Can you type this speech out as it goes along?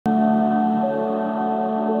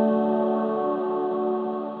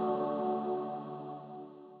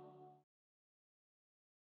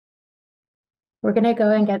We're going to go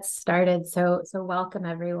and get started. So welcome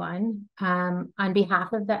everyone. On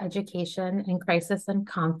behalf of the Education in Crisis and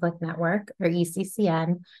Conflict Network, or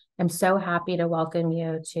ECCN, I'm so happy to welcome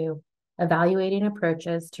you to Evaluating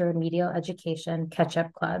Approaches to Remedial Education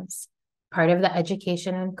Catch-Up Clubs, part of the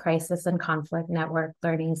Education in Crisis and Conflict Network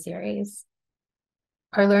Learning Series.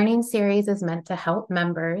 Our learning series is meant to help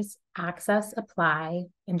members access, apply,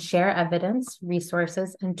 and share evidence,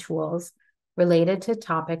 resources, and tools related to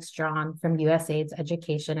topics drawn from USAID's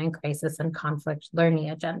Education in Crisis and Conflict Learning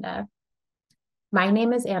Agenda. My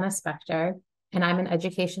name is Anna Spector, and I'm an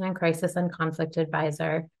Education in Crisis and Conflict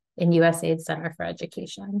Advisor in USAID Center for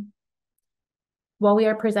Education. While we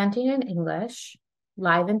are presenting in English,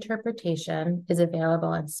 live interpretation is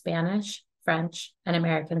available in Spanish, French, and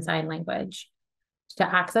American Sign Language.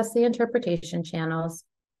 To access the interpretation channels,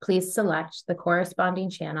 please select the corresponding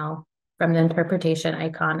channel from the interpretation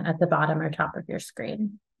icon at the bottom or top of your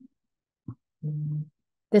screen.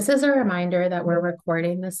 This is a reminder that we're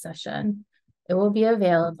recording this session. It will be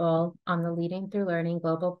available on the Leading Through Learning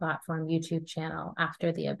Global Platform YouTube channel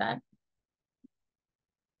after the event.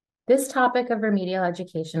 This topic of remedial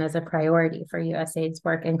education is a priority for USAID's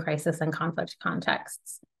work in crisis and conflict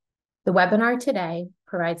contexts. The webinar today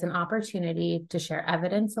provides an opportunity to share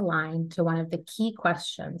evidence aligned to one of the key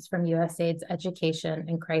questions from USAID's Education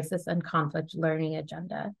in Crisis and Conflict Learning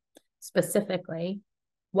Agenda. Specifically,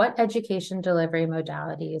 what education delivery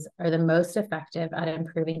modalities are the most effective at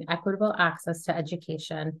improving equitable access to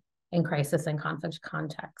education in crisis and conflict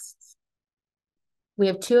contexts? We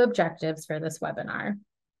have two objectives for this webinar.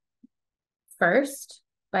 First,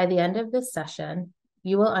 by the end of this session,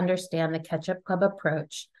 you will understand the Catch-Up Club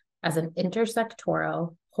approach as an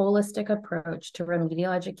intersectoral, holistic approach to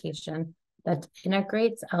remedial education that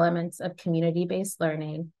integrates elements of community-based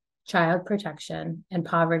learning, child protection, and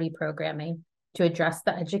poverty programming to address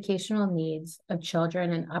the educational needs of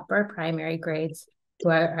children in upper primary grades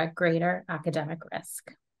who are at greater academic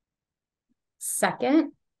risk.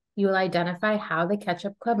 Second, you will identify how the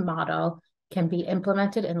Catch-Up Club model can be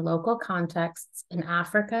implemented in local contexts in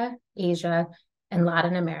Africa, Asia, and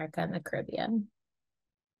Latin America and the Caribbean.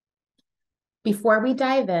 Before we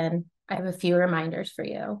dive in, I have a few reminders for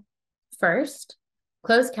you. First,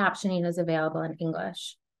 closed captioning is available in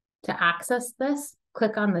English. To access this,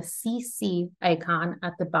 click on the CC icon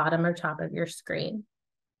at the bottom or top of your screen.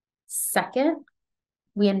 Second,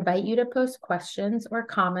 we invite you to post questions or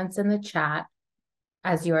comments in the chat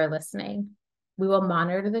as you are listening. We will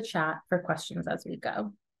monitor the chat for questions as we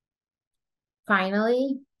go.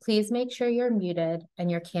 Finally, please make sure you're muted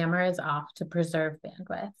and your camera is off to preserve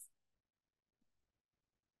bandwidth.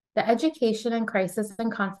 The Education in Crisis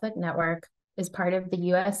and Conflict Network is part of the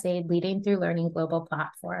USAID Leading Through Learning Global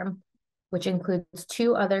Platform, which includes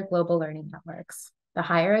two other global learning networks, the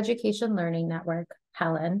Higher Education Learning Network,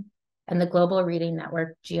 HELEN, and the Global Reading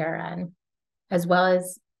Network, GRN, as well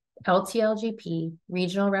as LTLGP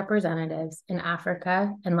regional representatives in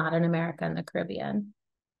Africa and Latin America and the Caribbean.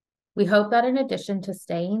 We hope that in addition to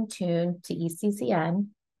staying tuned to ECCN,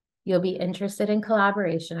 you'll be interested in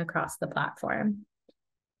collaboration across the platform.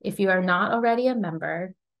 If you are not already a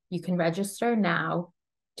member, you can register now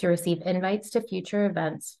to receive invites to future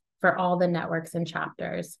events for all the networks and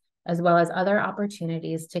chapters, as well as other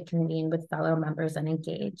opportunities to convene with fellow members and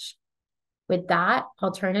engage. With that,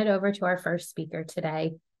 I'll turn it over to our first speaker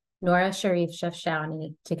today, Nora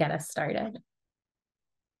Sharif-Shefshani, to get us started.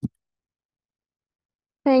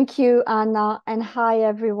 Thank you, Anna, and hi,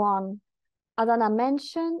 everyone. As Anna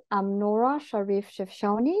mentioned, I'm Nora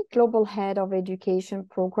Sharif-Shefshani, Global Head of Education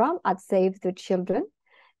Program at Save the Children,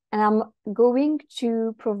 and I'm going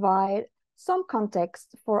to provide some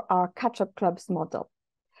context for our Catch-Up Clubs model.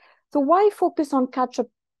 So why focus on Catch-Up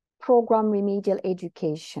Program remedial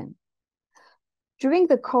education? During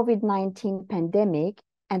the COVID-19 pandemic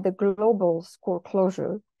and the global school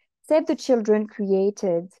closure, Save the Children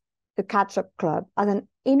created the Catch-Up Club as an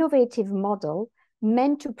innovative model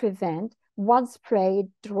meant to prevent widespread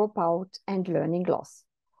dropout and learning loss.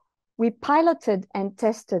 We piloted and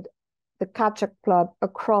tested the Catch-Up Club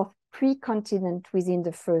across 3 continents within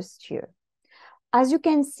the first year. As you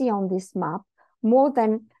can see on this map, more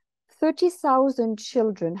than 30,000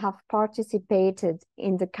 children have participated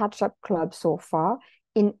in the Catch-Up Club so far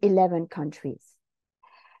in 11 countries.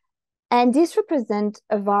 And this represents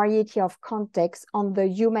a variety of contexts on the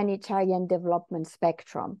humanitarian development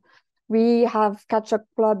spectrum. We have Catch-Up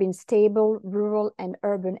Club in stable, rural, and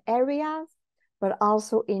urban areas, but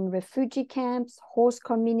also in refugee camps, host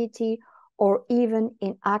community, or even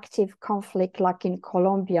in active conflict like in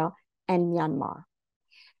Colombia and Myanmar.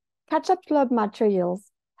 Catch-Up Club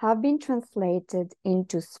materials have been translated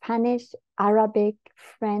into Spanish, Arabic,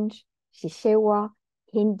 French, Chichewa,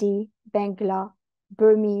 Hindi, Bangla,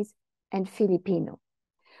 Burmese, and Filipino.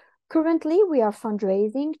 Currently, we are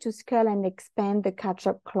fundraising to scale and expand the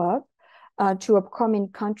Catch-Up Club to upcoming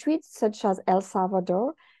countries such as El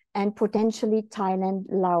Salvador and potentially Thailand,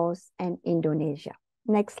 Laos, and Indonesia.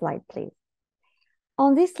 Next slide, please.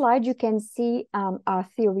 On this slide, you can see our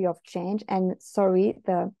theory of change. And sorry,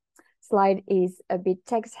 the slide is a bit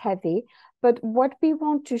text heavy, but what we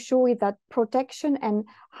want to show is that protection and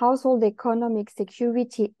household economic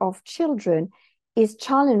security of children is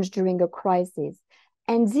challenged during a crisis.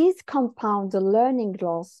 And these compound the learning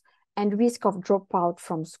loss and risk of dropout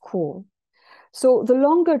from school. So the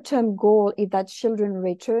longer term goal is that children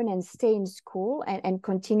return and stay in school and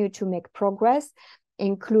continue to make progress,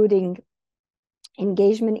 including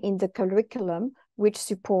engagement in the curriculum, which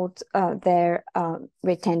supports their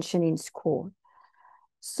retention in school.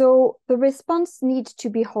 So the response needs to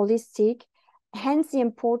be holistic, hence the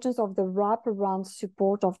importance of the wraparound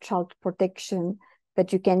support of child protection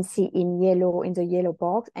that you can see in the yellow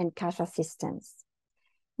box, and cash assistance.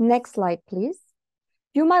 Next slide, please.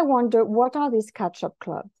 You might wonder, what are these catch-up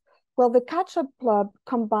clubs? Well, the catch-up club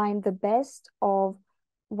combine the best of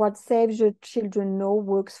what Save the Children know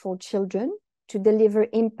works for children to deliver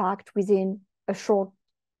impact within a short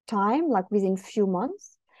time, like within few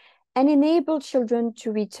months, and enable children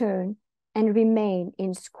to return and remain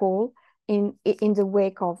in school in the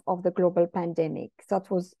wake of the global pandemic. That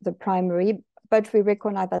was the primary, but we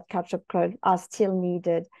recognize that catch-up clubs are still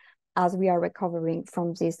needed as we are recovering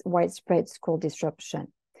from this widespread school disruption.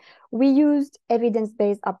 We used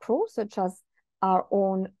evidence-based approach, such as our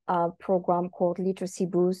own program called Literacy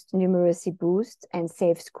Boost, Numeracy Boost, and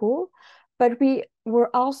Safe School. But we were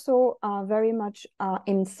also very much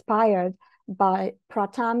inspired by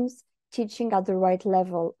Pratam's teaching at the right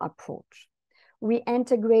level approach. We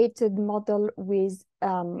integrated model with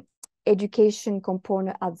education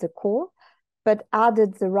component at the core, but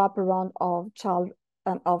added the wraparound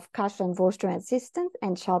of cash and voucher assistance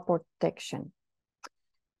and child protection.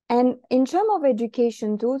 And in terms of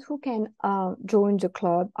education, those who can join the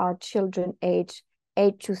club are children aged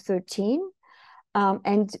 8 to 13.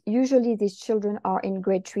 And usually these children are in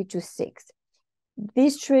grade 3 to 6.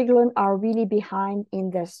 These children are really behind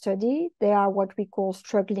in their study. They are what we call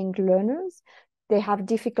struggling learners. They have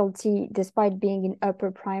difficulty, despite being in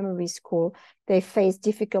upper primary school, they face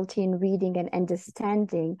difficulty in reading and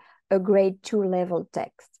understanding a grade 2 level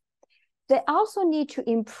text. They also need to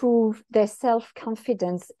improve their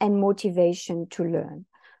self-confidence and motivation to learn.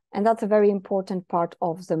 And that's a very important part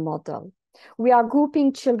of the model. We are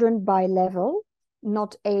grouping children by level,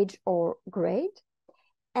 not age or grade.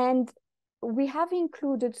 And we have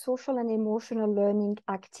included social and emotional learning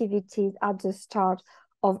activities at the start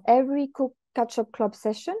of every catch-up club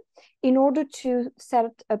session in order to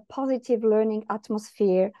set a positive learning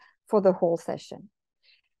atmosphere for the whole session.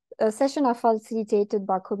 Sessions are facilitated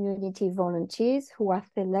by community volunteers who are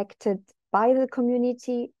selected by the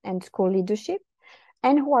community and school leadership,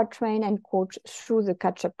 and who are trained and coached through the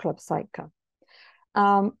catch-up club cycle.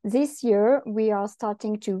 This year, we are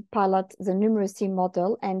starting to pilot the numeracy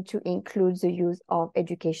model and to include the use of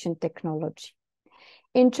education technology.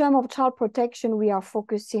 In terms of child protection, we are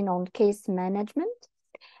focusing on case management.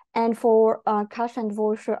 And for cash and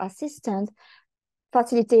voucher assistance,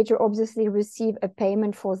 facilitator obviously receive a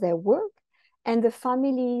payment for their work, and the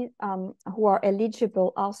family who are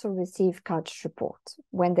eligible also receive cash support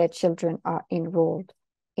when their children are enrolled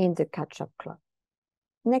in the catch-up club.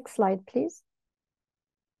 Next slide, please.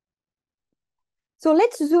 So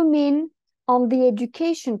let's zoom in on the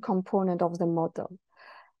education component of the model.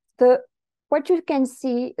 What you can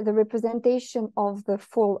see, the representation of the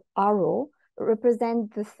full arrow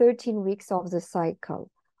represent the 13 weeks of the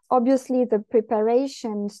cycle. Obviously, the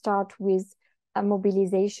preparation starts with a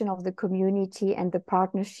mobilization of the community and the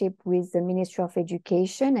partnership with the Ministry of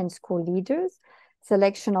Education and school leaders,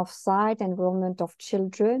 selection of site, enrollment of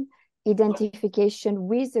children, identification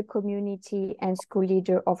with the community and school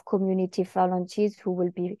leader of community volunteers who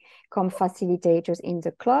will become facilitators in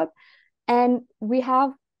the club. And we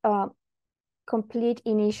have a complete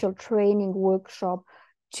initial training workshop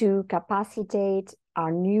to capacitate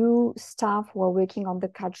our new staff who are working on the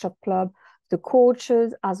catch-up club, the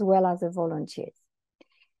coaches, as well as the volunteers.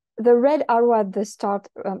 The red arrow at the start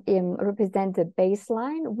represents the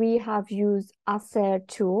baseline. We have used ASER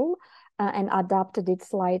tool and adapted it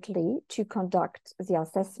slightly to conduct the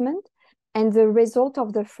assessment. And the result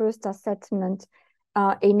of the first assessment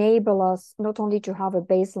enable us not only to have a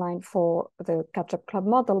baseline for the catch-up club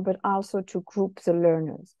model, but also to group the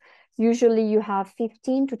learners. Usually you have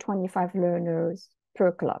 15 to 25 learners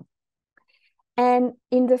per club. And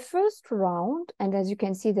in the first round, and as you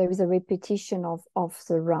can see, there is a repetition of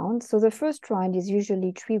the round. So the first round is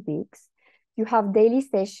usually 3 weeks. You have daily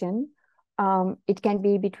session. It can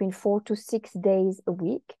be between 4 to 6 days a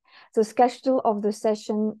week. The schedule of the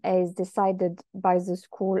session is decided by the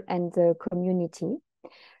school and the community.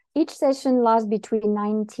 Each session lasts between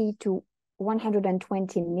 90 to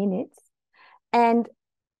 120 minutes. And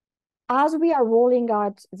as we are rolling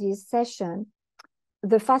out this session,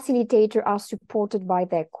 the facilitators are supported by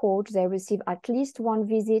their coach. They receive at least one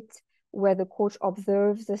visit where the coach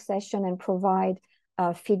observes the session and provide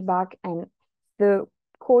feedback. And the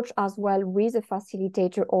coach as well with the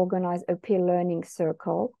facilitator organize a peer learning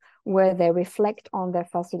circle where they reflect on their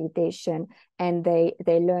facilitation and they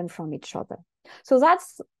learn from each other. So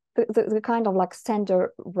that's the kind of like standard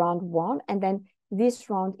round one. And then this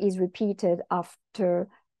round is repeated after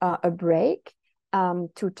a break 2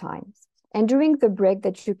 times. And during the break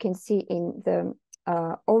that you can see in the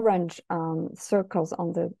orange circles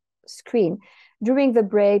on the screen, during the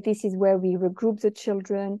break, this is where we regroup the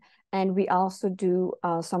children and we also do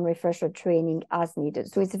some refresher training as needed.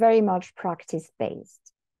 So it's very much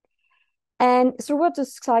practice-based. And throughout the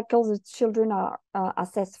cycle, the children are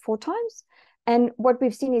assessed 4 times. And what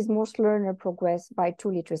we've seen is most learners progress by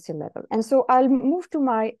 2 literacy level. And so I'll move to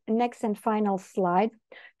my next and final slide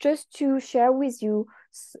just to share with you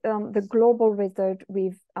the global result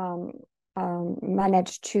we've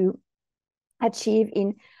managed to achieve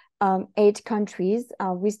in 8 countries.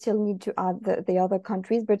 We still need to add the other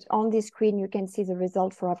countries, but on this screen, you can see the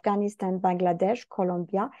result for Afghanistan, Bangladesh,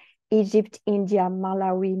 Colombia, Egypt, India,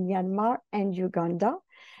 Malawi, Myanmar, and Uganda.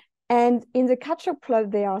 And in the catch-up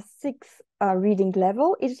club, there are 6 reading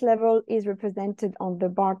levels. Each level is represented on the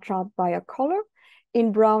bar chart by a color.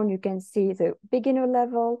 In brown, you can see the beginner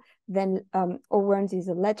level, then orange is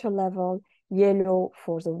a letter level, yellow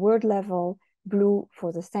for the word level, blue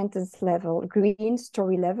for the sentence level, green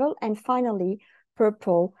story level, and finally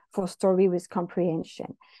purple for story with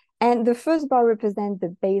comprehension. And the first bar represents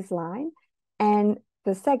the baseline, and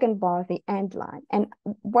the second bar, the end line. And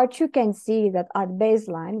what you can see that at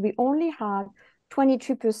baseline, we only had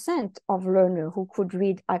 23% of learners who could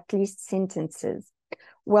read at least sentences.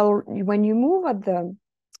 Well, when you move at the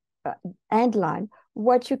end line,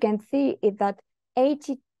 what you can see is that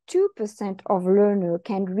 82% of learners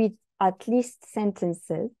can read at least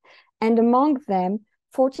sentences. And among them,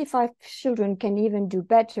 45 children can even do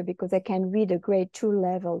better because they can read a grade 2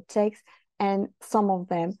 level text, and some of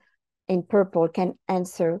them in purple can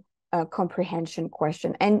answer a comprehension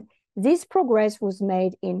question. And this progress was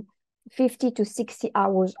made in 50 to 60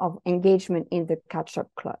 hours of engagement in the catch-up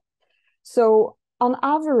club. So on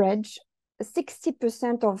average,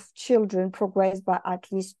 60% of children progress by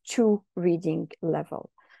at least 2 reading level.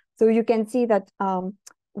 So you can see that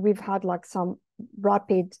we've had like some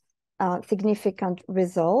rapid, significant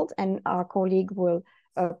result, and our colleague will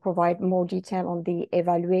provide more detail on the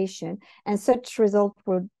evaluation. And such result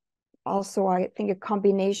would also, I think, a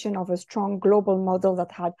combination of a strong global model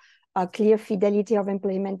that had a clear fidelity of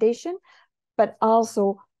implementation, but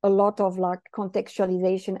also a lot of like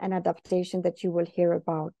contextualization and adaptation that you will hear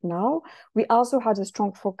about now. We also had a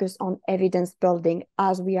strong focus on evidence building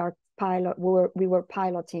as we were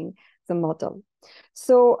piloting the model.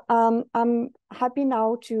 So I'm happy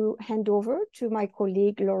now to hand over to my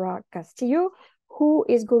colleague, Laura Castillo, who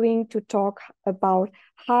is going to talk about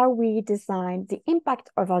how we design the impact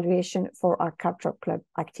evaluation for our catch-up club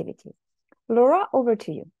activities. Laura, over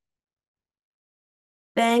to you.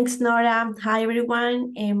 Thanks, Nora. Hi,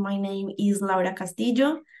 everyone. My name is Laura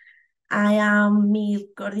Castillo. I am meal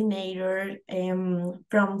coordinator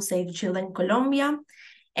from Save the Children Colombia,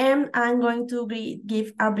 and I'm going to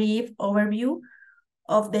give a brief overview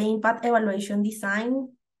of the impact evaluation design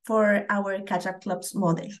for our catch-up clubs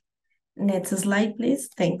model. Next slide, please.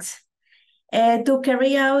 Thanks. To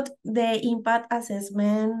carry out the impact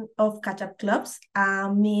assessment of catch-up clubs,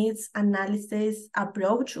 a needs analysis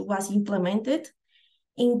approach was implemented,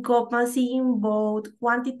 encompassing both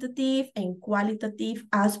quantitative and qualitative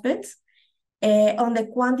aspects. On the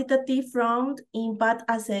quantitative front, impact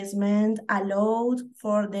assessment allowed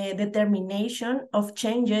for the determination of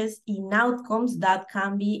changes in outcomes that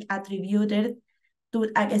can be attributed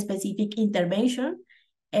to a specific intervention,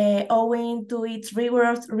 owing to its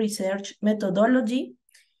rigorous research methodology.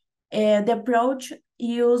 The approach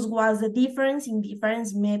used was the difference in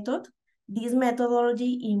difference method. This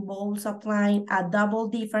methodology involves applying a double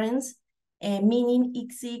difference, meaning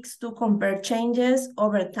it seeks to compare changes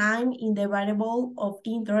over time in the variable of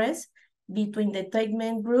interest between the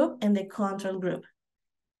treatment group and the control group.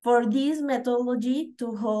 For this methodology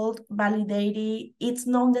to hold validity, it's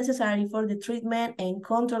not necessary for the treatment and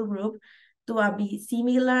control group to be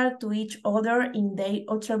similar to each other in their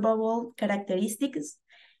observable characteristics.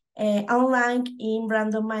 Unlike in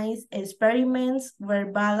randomized experiments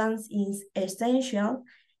where balance is essential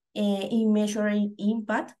in measuring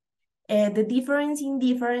impact, the difference in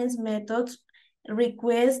different methods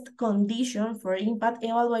request condition for impact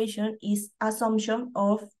evaluation is assumption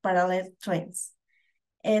of parallel trends.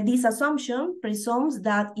 This assumption presumes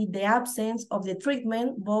that in the absence of the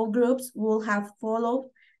treatment, both groups will have followed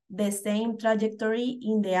the same trajectory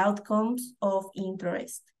in the outcomes of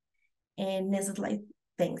interest. And next slide,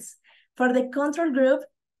 thanks. For the control group,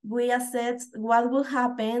 we assess what will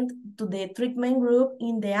happen to the treatment group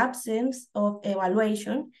in the absence of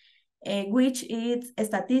evaluation, which is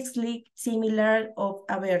statistically similar of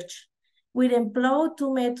average. We employ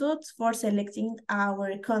two methods for selecting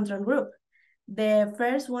our control group. The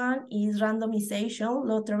first one is randomization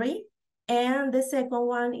lottery, and the second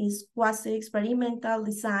one is quasi-experimental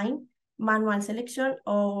design, manual selection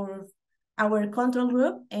of our control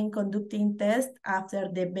group and conducting tests after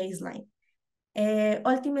the baseline.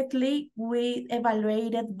 Ultimately, we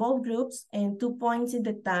evaluated both groups and 2 points in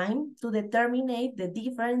the time to determine the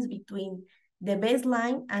difference between the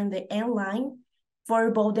baseline and the end line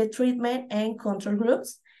for both the treatment and control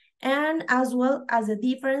groups, and as well as the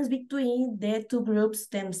difference between the two groups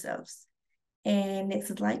themselves.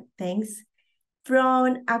 Next slide, thanks.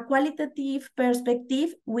 From a qualitative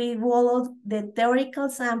perspective, we followed the theoretical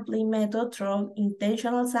sampling method through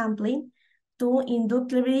intentional sampling to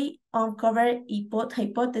inductively uncover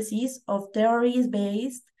hypotheses of theories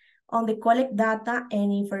based on the collect data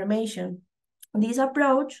and information. This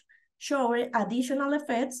approach showed additional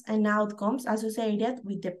effects and outcomes associated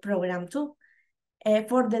with the program too.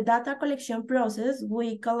 For the data collection process,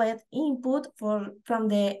 we collect input from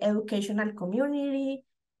the educational community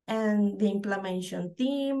and the implementation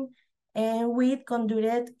team, and we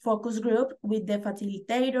conducted focus group with the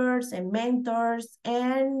facilitators and mentors,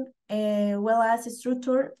 and well as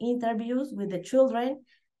structured interviews with the children,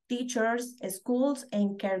 teachers, schools,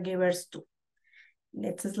 and caregivers too.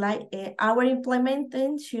 Next slide. Our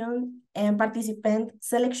implementation and participant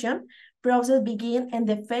selection process begin in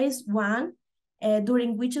the phase 1,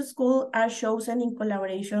 during which schools are chosen in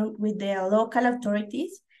collaboration with the local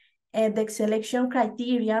authorities. The selection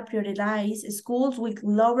criteria prioritize schools with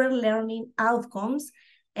lower learning outcomes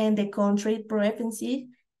and the country preferences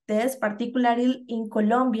test, particularly in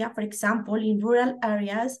Colombia, for example, in rural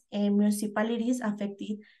areas and municipalities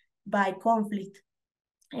affected by conflict.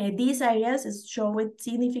 These areas show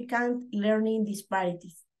significant learning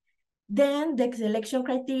disparities. Then the selection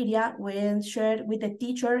criteria, when shared with the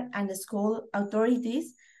teacher and the school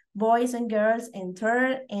authorities, boys and girls in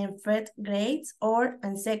 3rd and 5th grades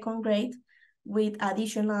and 2nd grade with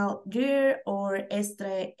additional year or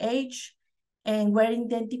extra age, and were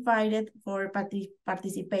identified for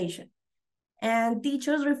participation. And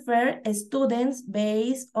teachers refer students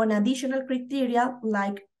based on additional criteria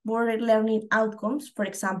like poor learning outcomes, for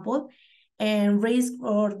example, and risk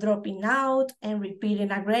for dropping out and repeating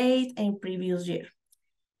a grade in previous year.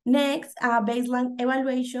 Next, a baseline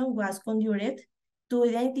evaluation was conducted to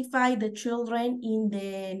identify the children in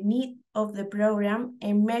the need of the program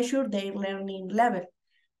and measure their learning level.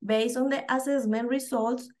 Based on the assessment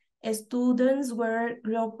results, students were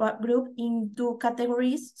grouped into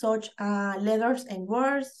categories such as letters and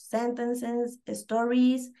words, sentences,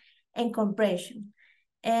 stories, and comprehension.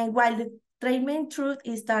 And while the treatment truth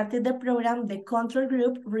started the program, the control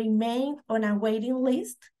group remained on a waiting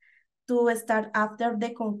list to start after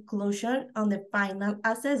the conclusion on the final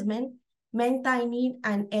assessment, maintaining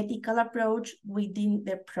an ethical approach within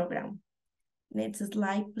the program. Next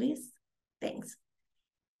slide, please. Thanks.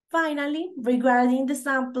 Finally, regarding the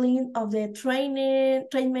sampling of the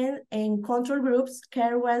treatment and control groups,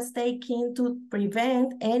 care was taken to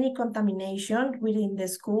prevent any contamination within the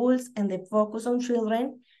schools and the focus on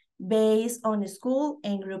children based on school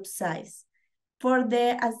and group size. For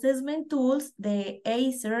the assessment tools, the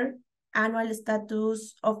ACER Annual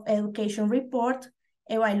Status of Education Report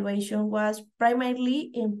evaluation was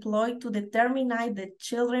primarily employed to determine the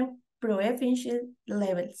children's proficiency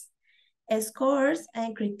levels. Scores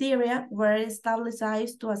and criteria were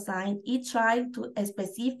established to assign each child to a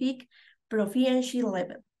specific proficiency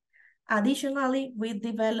level. Additionally, we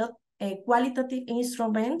developed qualitative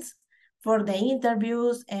instruments for the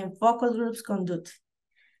interviews and focus groups conducted.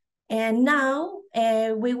 And now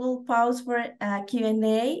we will pause for a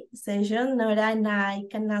Q&A session. Nora and I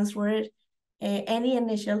can answer any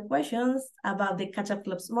initial questions about the catch-up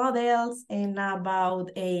clubs models and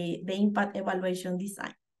about the impact evaluation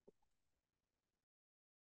design.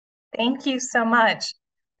 Thank you so much.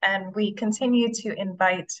 And we continue to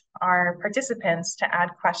invite our participants to add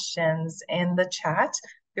questions in the chat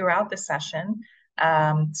throughout the session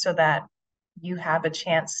so that you have a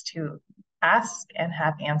chance to ask and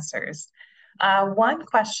have answers. One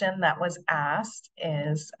question that was asked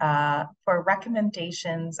is for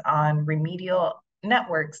recommendations on remedial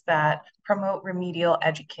networks that promote remedial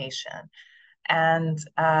education. And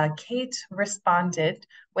Kate responded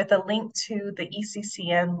with a link to the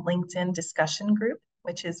ECCN LinkedIn discussion group,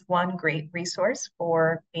 which is one great resource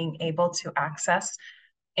for being able to access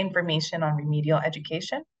information on remedial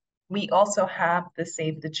education. We also have the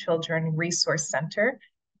Save the Children Resource Center.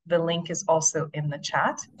 The link is also in the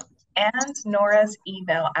chat. And Nora's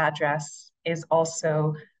email address is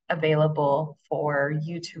also available for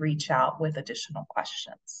you to reach out with additional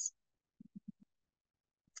questions.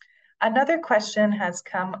 Another question has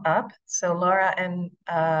come up. So Laura and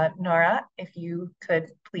Nora, if you could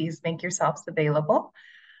please make yourselves available.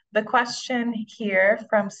 The question here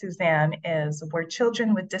from Suzanne is, were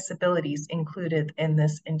children with disabilities included in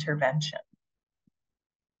this intervention?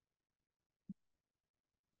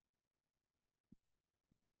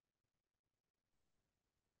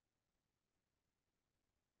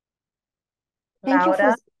 Thank you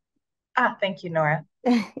for... Thank you, Nora.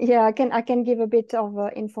 Yeah, I can give a bit of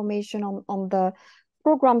information on the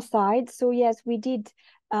program side. So yes, we did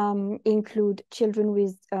include children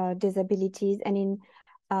with disabilities, and in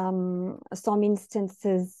some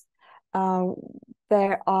instances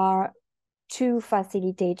there are two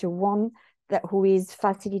facilitators, one who is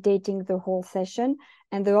facilitating the whole session,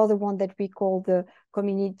 and the other one that we call the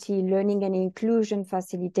community learning and inclusion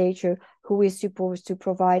facilitator, who is supposed to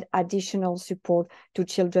provide additional support to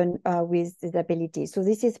children with disabilities. So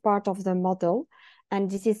this is part of the model,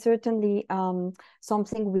 and this is certainly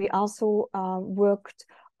something we also worked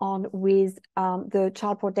on with the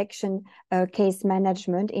child protection case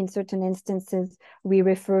management. In certain instances, we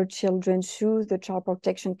refer children through the child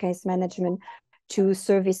protection case management to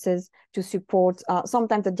services to support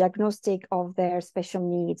sometimes the diagnostic of their special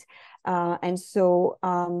needs. And so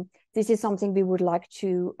this is something we would like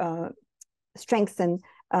to strengthen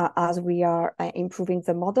as we are improving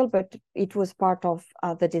the model, but it was part of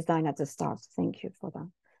the design at the start. Thank you for that.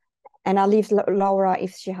 And I'll leave Laura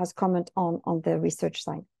if she has comment on the research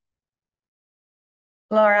side.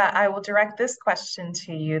 Laura, I will direct this question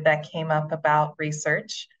to you that came up about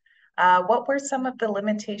research. What were some of the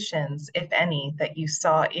limitations, if any, that you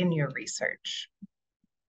saw in your research?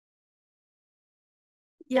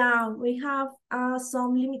 Yeah, we have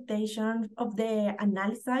some limitations of the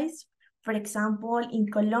analysis. For example, in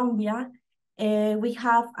Colombia, we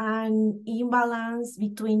have an imbalance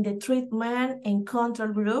between the treatment and control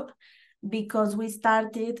group, because we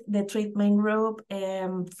started the treatment group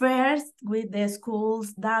first with the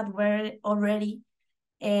schools that were already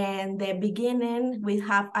in the beginning. We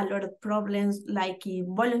have a lot of problems like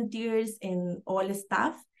volunteers and all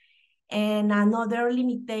staff. And another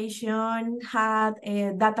limitation had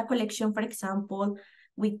data collection, for example,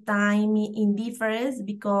 with time indifference,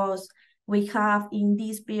 because we have in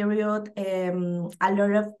this period a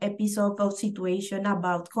lot of episodes of situation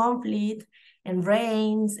about conflict and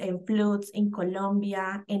rains and floods in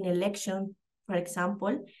Colombia and election, for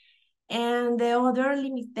example. And the other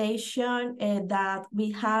limitation that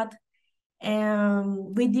we had,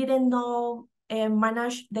 we didn't know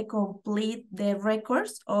manage the complete the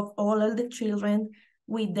records of all of the children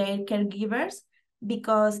with their caregivers,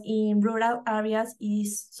 because in rural areas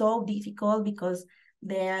is so difficult, because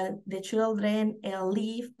the children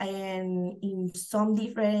live and in some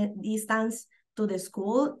different distance to the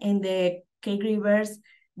school, and the caregivers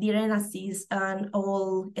didn't assist on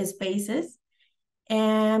all spaces.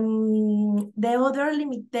 And the other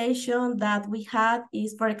limitation that we had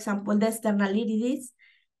is, for example, the externalities.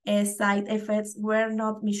 Side effects were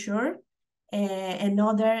not measured, and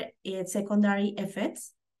other secondary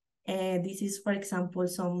effects. This is, for example,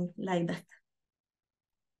 some like that.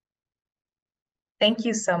 Thank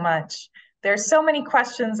you so much. There's so many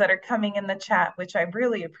questions that are coming in the chat, which I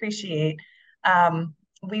really appreciate.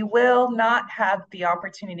 We will not have the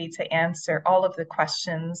opportunity to answer all of the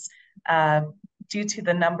questions due to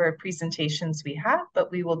the number of presentations we have,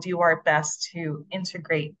 but we will do our best to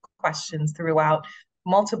integrate questions throughout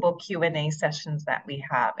multiple Q&A sessions that we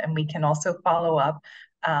have. And we can also follow up.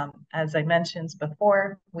 As I mentioned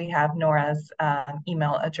before, we have Nora's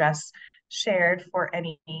email address shared for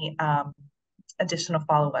any additional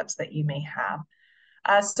follow-ups that you may have.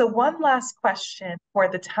 So one last question for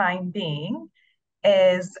the time being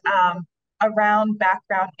is around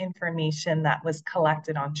background information that was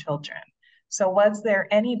collected on children. So was there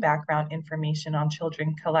any background information on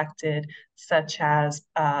children collected, such as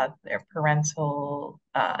their parents'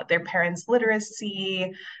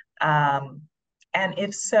 literacy? And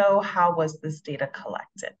if so, how was this data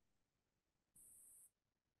collected?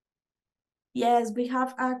 Yes, we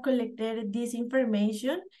have collected this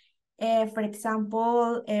information. For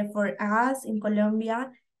example, for us in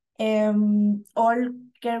Colombia, all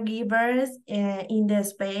caregivers in the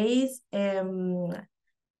space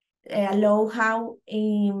allow how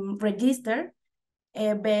register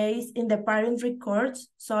based in the parent records,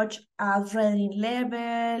 such as reading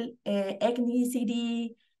level, ethnicity,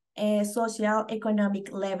 social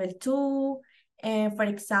economic level 2, for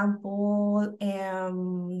example,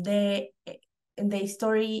 the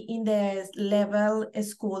story in the level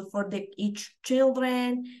school for each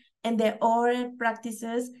children, and the oral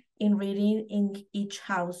practices in reading in each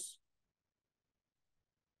house.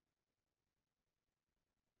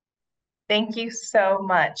 Thank you so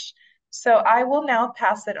much. So I will now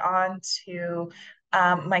pass it on to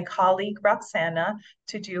my colleague Roxana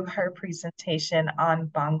to do her presentation on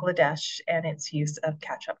Bangladesh and its use of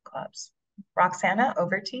catch-up clubs. Roxana,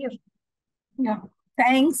 over to you. Yeah,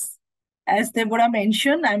 thanks. As Deborah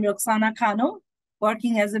mentioned, I'm Roxana Kano,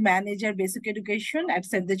 working as a manager basic education at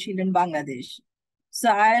Save the Children Bangladesh. So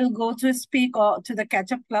I'll go to speak to the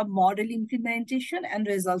catch-up club model implementation and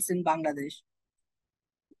results in Bangladesh.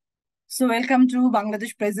 So welcome to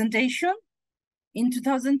Bangladesh presentation. In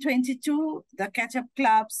 2022, the catch-up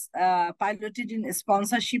clubs piloted in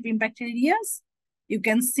sponsorship impact areas. You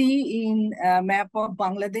can see in a map of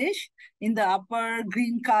Bangladesh, in the upper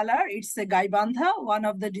green color, it's a Gaibandha, one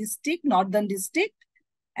of the district, northern district.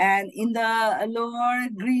 And in the lower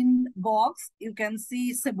green box, you can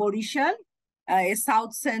see Borishal, a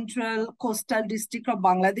south central coastal district of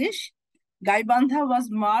Bangladesh. Gaibandha was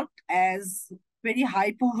marked as very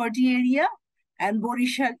high poverty area, and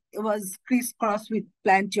Borishal was crisscrossed with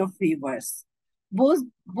plenty of rivers. Both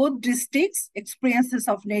districts experiences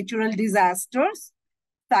of natural disasters,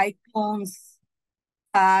 cyclones,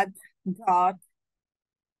 flood, drought,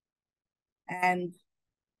 and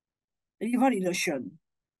river erosion.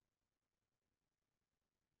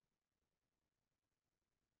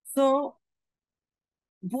 So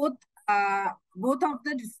both of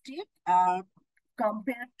the districts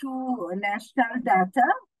compared to national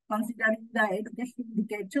data, considering the education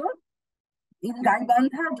indicator, in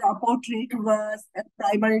Gaibandha, dropout rate was at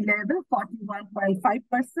primary level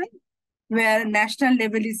 41.5%, where national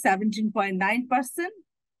level is 17.9%.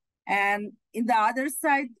 And in the other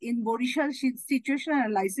side, in Borishal situation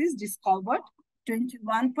analysis discovered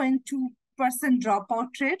 21.2%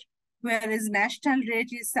 dropout rate, whereas national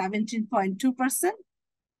rate is 17.2%,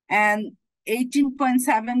 and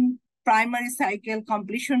 18.7 primary cycle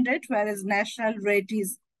completion rate, whereas national rate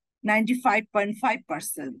is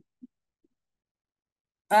 95.5%.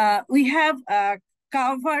 We have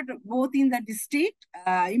covered both in the district,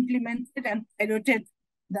 implemented and piloted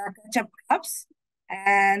the catch-up clubs,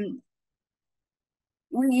 and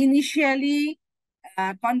we initially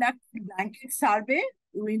conducted blanket survey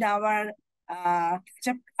with our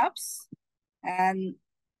catch-up clubs, and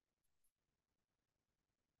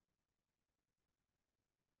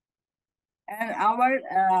our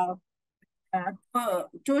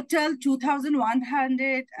total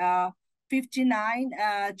 2,159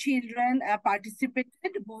 children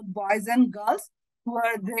participated, both boys and girls, who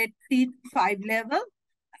are grade 3 to 5 level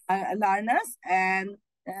learners, and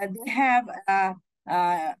they have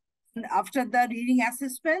after the reading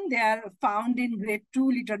assessment, they are found in grade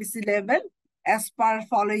 2 literacy level as per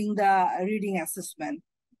following the reading assessment.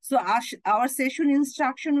 So our session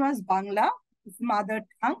instruction was Bangla, mother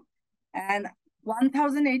tongue, and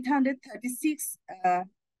 1,836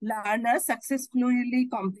 learners successfully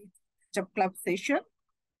completed catch-up club session.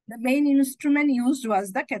 The main instrument used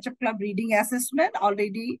was the catch-up club reading assessment,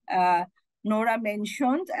 already Nora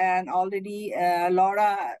mentioned, and already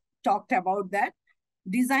Laura talked about that.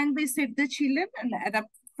 Designed by Save the Children and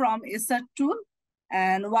adapted from ESSER tool,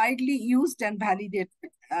 and widely used and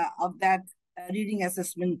validated of that reading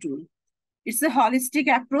assessment tool. It's a holistic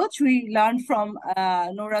approach we learned from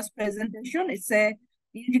Nora's presentation. It's a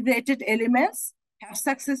integrated elements, have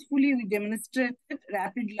successfully demonstrated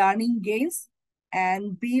rapid learning gains,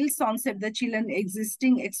 and builds on Save the Children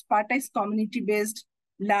existing expertise community-based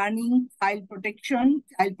learning, child protection,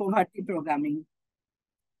 child poverty programming.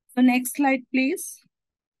 So next slide, please.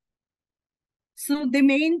 So the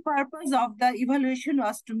main purpose of the evaluation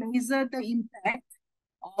was to measure the impact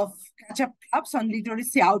of catch-up clubs on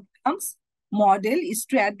literacy outcomes. Model is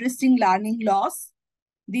to addressing learning loss.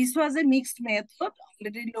 This was a mixed method.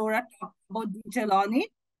 Already Laura talked about detail on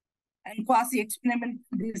it. and quasi-experimental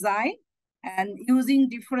design, and using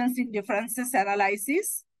difference in differences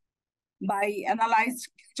analysis by analyzed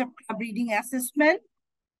catch-up club reading assessment,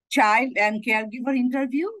 child and caregiver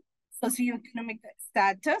interview, socioeconomic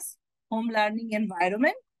status, home learning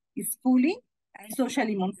environment, schooling, and social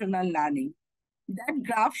emotional learning. That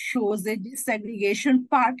graph shows a disaggregation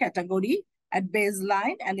per category at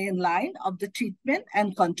baseline and endline of the treatment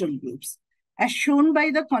and control groups. As shown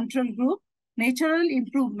by the control group, natural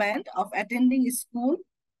improvement of attending school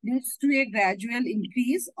leads to a gradual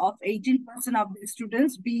increase of 18% of the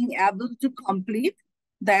students being able to complete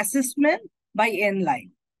the assessment by endline,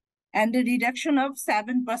 and a reduction of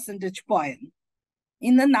 7 percentage points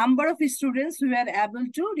in the number of students who were able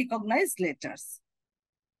to recognize letters.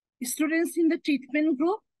 Students in the treatment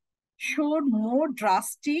group showed more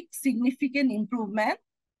drastic, significant improvement,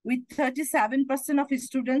 with 37% of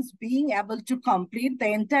students being able to complete the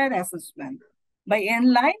entire assessment. By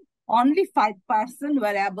endline, only 5% were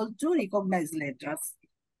able to recognize letters.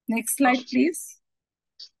 Next slide, please.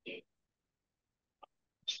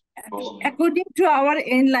 According to our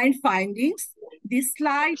endline findings, these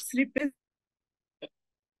slides represent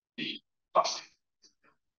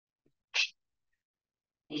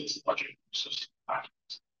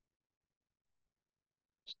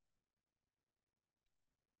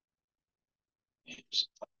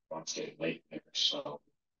so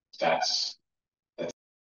that's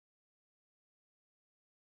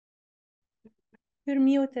You're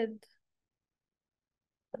muted.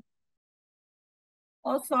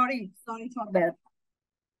 oh, sorry for that.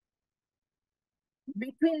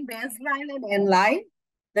 Between baseline and endline,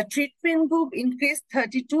 the treatment group increased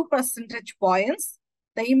 32 percentage points.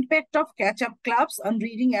 The impact of catch-up clubs on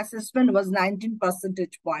reading assessment was 19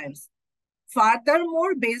 percentage points.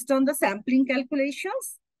 Furthermore, based on the sampling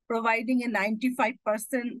calculations, providing a 95%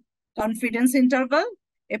 confidence interval,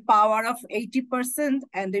 a power of 80%,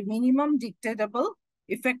 and a minimum dictatable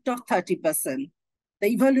effect of 30%. The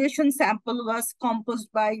evaluation sample was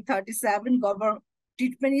composed by 37 government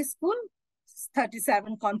treatment school,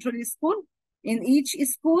 37 control school. In each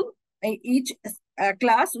school, each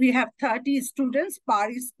class, we have 30 students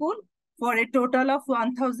per school for a total of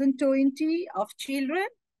 1,020 of children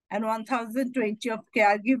and 1,020 of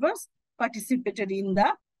caregivers participated in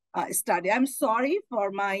the study. I'm sorry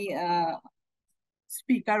for my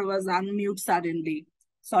speaker was unmute suddenly.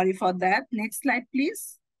 Sorry for that. Next slide,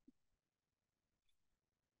 please.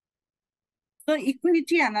 So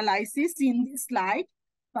equity analysis in this slide,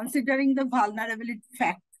 considering the vulnerability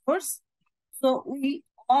factors. So we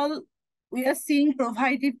are seeing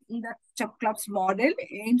provided in the catch-up clubs model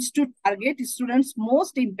aims to target students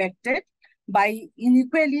most impacted by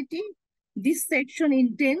inequality. This section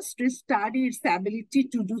intends to study its ability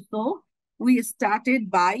to do so. We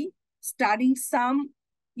started by studying some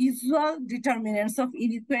usual determinants of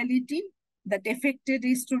inequality that affected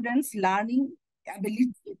the students' learning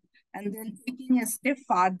ability, and then taking a step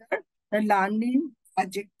further, the learning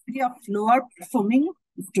trajectory of lower performing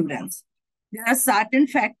students. There are certain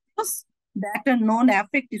factors that are known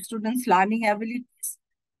affect students' learning abilities,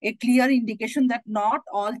 a clear indication that not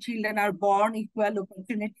all children are born equal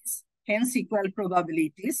opportunities, hence equal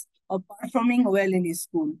probabilities of performing well in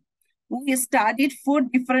school. We studied 4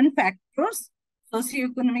 different factors.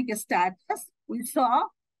 Socioeconomic status, we saw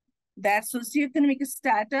that socioeconomic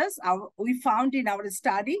status, we found in our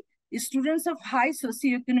study, students of high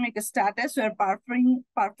socioeconomic status were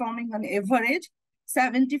performing on average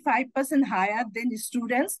 75% higher than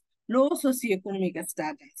students low socioeconomic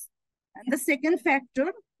status. And the second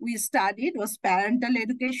factor we studied was parental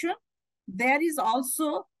education. There is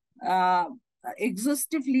also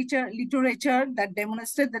exhaustive literature that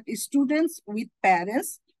demonstrates that students with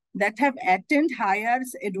parents that have attained higher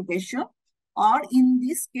education, or in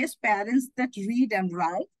this case, parents that read and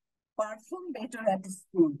write, perform better at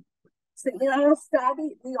school. So in our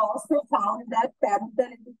study, we also found that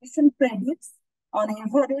parental education predicts on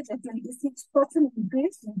average a 26%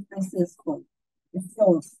 increase in literacy school. It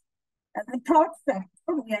shows. And the third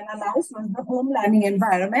factor we analyzed was the home learning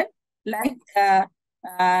environment, like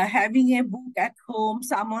having a book at home,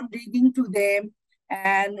 someone reading to them,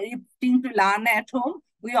 and repeating to learn at home.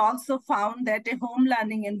 We also found that a home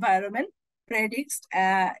learning environment predicts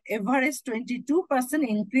average 22%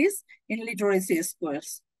 increase in literacy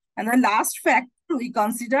scores. And the last factor we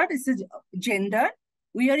considered is gender.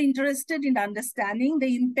 We are interested in understanding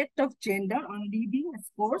the impact of gender on reading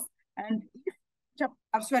scores, and if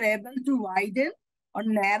chapters were able to widen or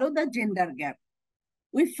narrow the gender gap.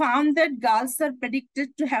 We found that girls are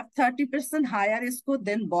predicted to have 30% higher score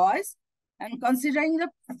than boys, and considering the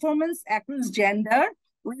performance across gender,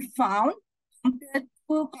 we found compared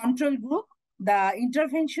to control group, the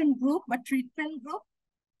intervention group, but treatment group,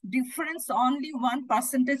 difference only 1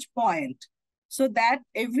 percentage point. So that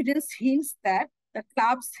evidence hints that the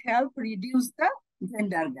clubs help reduce the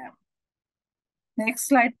gender gap. Next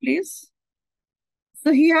slide, please.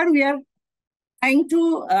 So here we are trying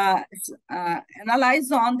to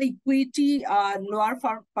analyze on the equity lower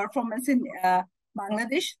performance in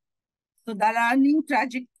Bangladesh. So the learning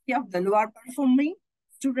trajectory of the lower performing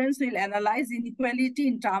students will analyze inequality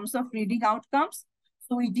in terms of reading outcomes.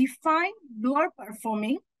 So we define lower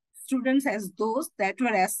performing students as those that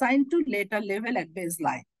were assigned to later level at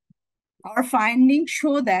baseline. Our findings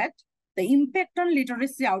show that the impact on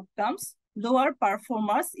literacy outcomes, lower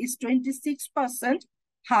performers, is 26%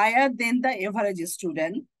 higher than the average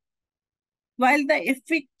student, while the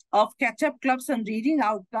effect of catch-up clubs on reading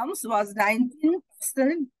outcomes was 19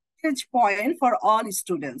 percentage point for all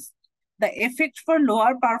students. The effect for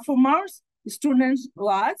lower performers students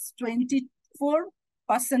was 24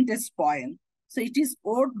 percentage point. So it is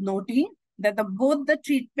worth noting that both the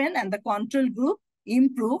treatment and the control group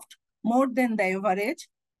improved more than the average,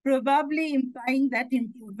 probably implying that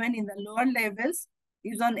improvement in the lower levels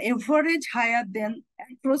is on average higher than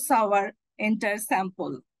across our entire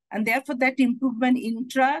sample. And therefore that improvement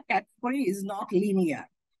intra-category is not linear.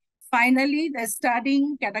 Finally, the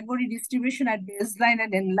studying category distribution at baseline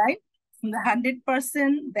and endline, from the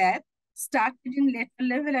 100% that started in later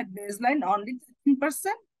level at baseline, only 13%.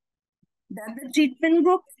 Then the treatment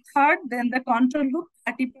group third, then the control group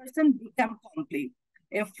 30% become complete,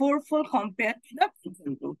 a fourfold compared to the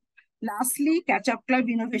control group. Lastly, catch-up club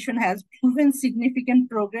innovation has proven significant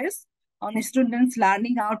progress on students'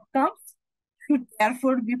 learning outcomes, should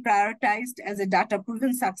therefore be prioritized as a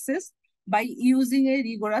data-proven success by using a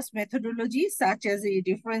rigorous methodology such as a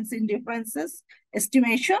difference in differences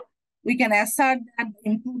estimation. We can assert that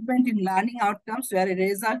improvement in learning outcomes were a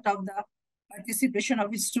result of the participation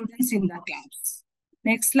of students in the clubs.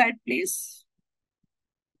 Next slide, please.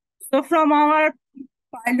 So from our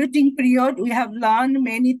piloting period, we have learned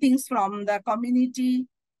many things from the community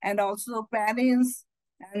and also parents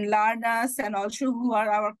and learners, and also who are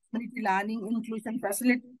our community learning inclusion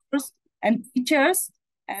facilitators and teachers.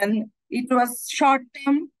 And it was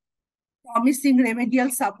short-term promising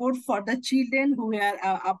remedial support for the children who were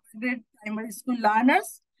upgrade primary school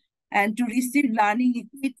learners and to receive learning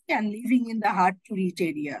equity and living in the hard-to-reach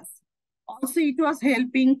areas. Also, it was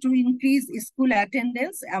helping to increase school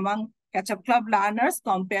attendance among catch-up club learners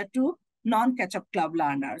compared to non-catch-up club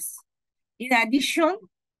learners. In addition,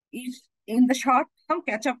 in the short term,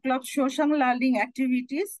 catch-up club social learning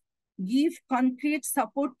activities give concrete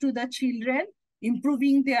support to the children,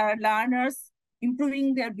 improving their learners,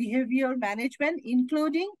 improving their behavior management,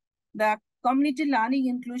 including the community learning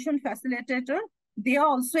inclusion facilitator. They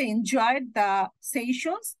also enjoyed the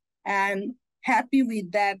sessions and happy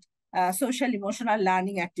with that social emotional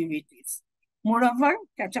learning activities. Moreover,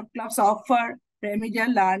 catch-up clubs offer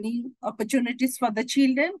remedial learning opportunities for the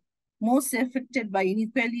children most affected by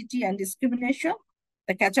inequality and discrimination.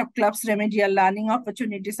 The catch-up clubs remedial learning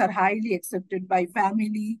opportunities are highly accepted by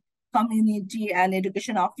family, community, and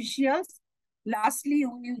education officials. Lastly,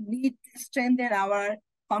 we need to strengthen our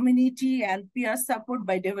community and peer support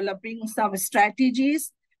by developing some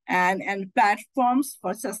strategies and platforms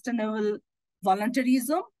for sustainable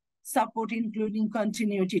volunteerism support, including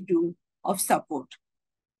continuity of support.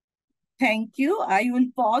 Thank you. I will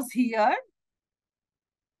pause here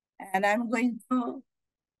and I'm going to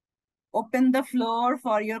open the floor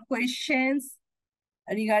for your questions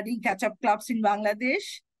regarding catch-up clubs in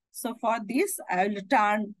Bangladesh. So for this, I will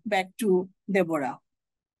turn back to Deborah.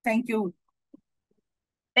 Thank you.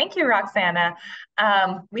 Thank you, Roxana.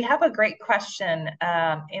 We have a great question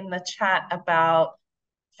in the chat about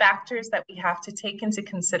factors that we have to take into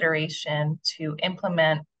consideration to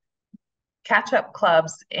implement catch-up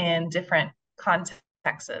clubs in different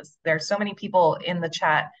contexts. There are so many people in the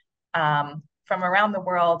chat from around the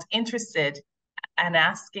world interested and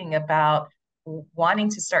asking about wanting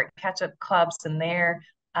to start catch-up clubs in their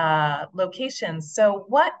locations. So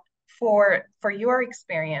what, for your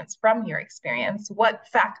experience, from your experience, what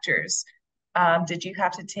factors did you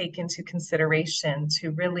have to take into consideration to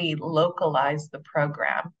really localize the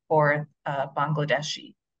program for a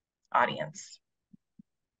Bangladeshi audience?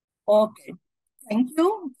 Okay, thank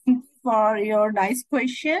you. Thank you for your nice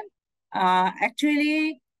question.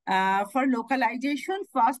 Actually, for localization,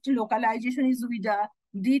 first localization is we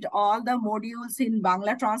did all the modules in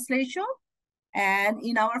Bangla translation. And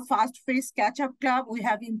in our first phase catch-up club, we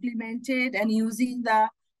have implemented and using the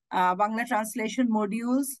Bangla translation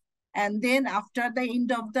modules And then after the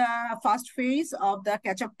end of the first phase of the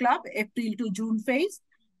catch-up club, April to June phase,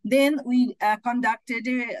 then we conducted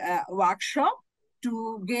a workshop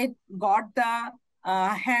to got the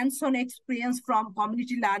hands-on experience from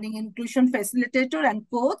community learning inclusion facilitator and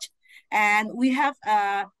coach. And we have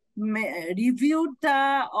reviewed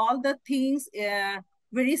all the things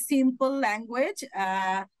very simple language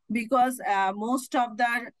because most of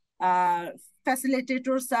the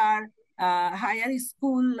facilitators are higher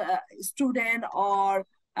school student or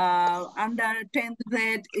under 10th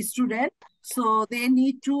grade student. So they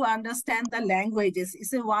need to understand the languages.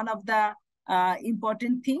 It's one of the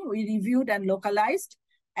important thing we reviewed and localized.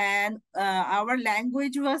 And our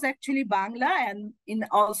language was actually Bangla, and in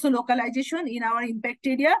also localization in our impact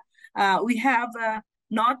area, we have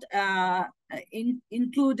not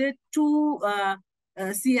included two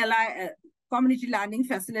CLI community learning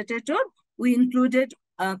facilitator. We included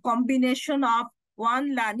a combination of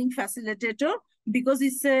one learning facilitator because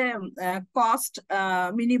it's a cost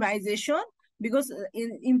minimization. Because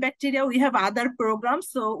in impact area we have other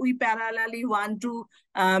programs, so we parallelly want to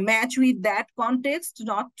match with that context,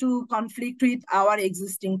 not to conflict with our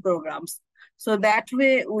existing programs. So that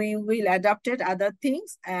way we will adapt it other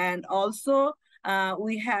things. And also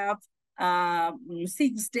we have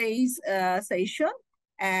 6 days session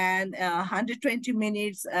and 120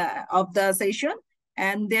 minutes of the session,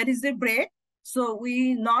 and there is a break. So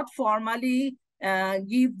we not formally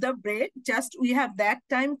give the break, just we have that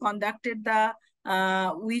time conducted the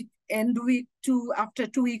week 2, after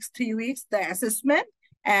 2 weeks, 3 weeks, the assessment.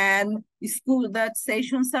 And school, that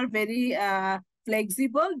sessions are very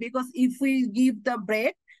flexible, because if we give the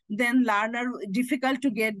break, then difficult to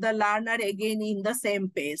get the learner again in the same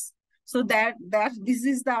pace. So that this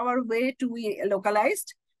is our way to be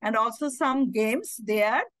localized. And also some games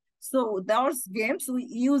there. So those games, we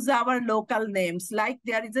use our local names. Like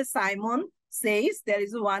there is a Simon Says, there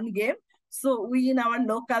is one game. So we in our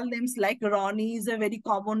local names, like Ronnie is a very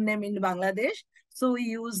common name in Bangladesh. So we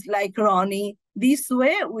use like Ronnie. This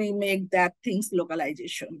way we make that things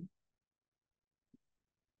localization.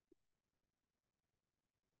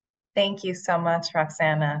 Thank you so much,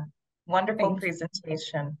 Roxana. Wonderful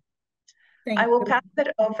presentation. I will pass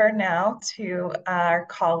it over now to our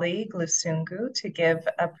colleague Lusungu to give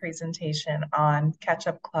a presentation on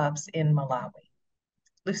catch-up clubs in Malawi.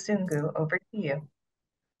 Lusungu, over to you.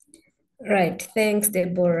 Right, thanks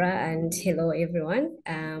Deborah, and hello everyone.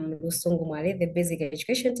 I'm Lusungu Mali, the Basic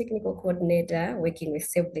Education Technical Coordinator working with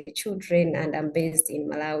Save the Children, and I'm based in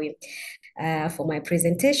Malawi. For my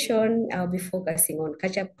presentation, I'll be focusing on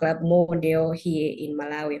catch-up club model here in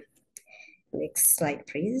Malawi. Next slide,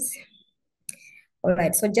 please. All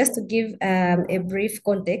right, so just to give a brief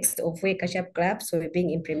context of where catch-up clubs were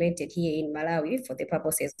being implemented here in Malawi for the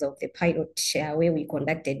purposes of the pilot where we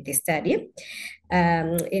conducted the study.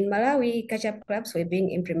 In Malawi, catch-up clubs were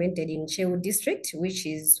being implemented in Cheu district, which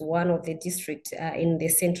is one of the districts in the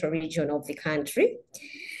central region of the country.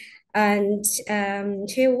 And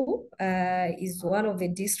Cheu is one of the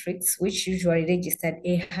districts which usually registered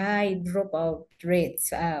a high dropout rate,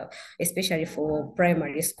 especially for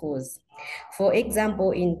primary schools. For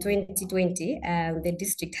example, in 2020, the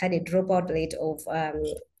district had a dropout rate of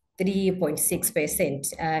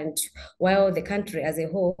 3.6%, and while the country as a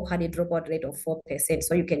whole had a dropout rate of 4%.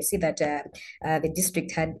 So you can see that the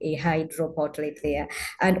district had a high dropout rate there.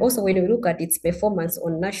 And also when we look at its performance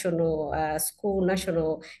on national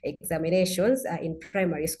examinations in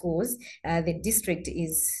primary schools, the district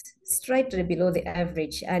is slightly below the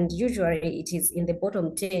average, and usually it is in the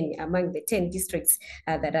bottom 10 among the 10 districts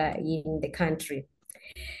that are in the country.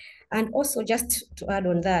 And also, just to add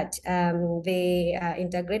on that, the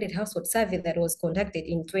integrated household survey that was conducted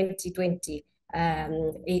in 2020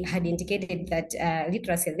 it had indicated that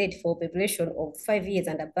literacy rate for population of 5 years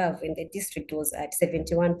and above in the district was at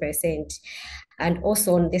 71%. And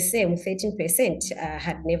also on the same, 13%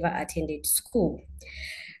 had never attended school.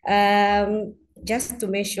 Just to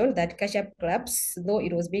mention that catch-up clubs, though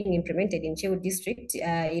it was being implemented in Cheu district,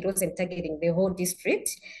 it wasn't targeting the whole district.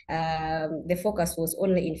 The focus was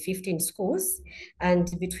only in 15 schools. And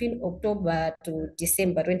between October to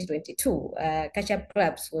December 2022, catch-up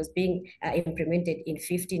clubs was being implemented in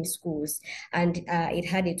 15 schools. And it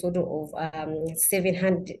had a total of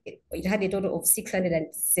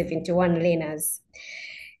 671 learners.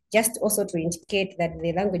 Just also to indicate that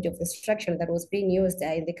the language of instruction that was being used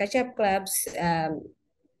in the catch-up clubs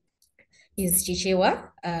is Chichewa,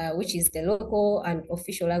 which is the local and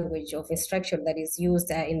official language of instruction that is used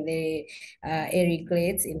in the early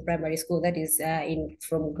grades in primary school, that is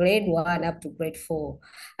from grade 1 up to grade 4.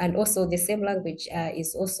 And also the same language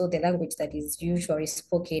is also the language that is usually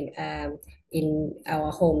spoken in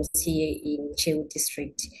our homes here in Chew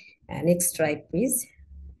district. Next slide, please.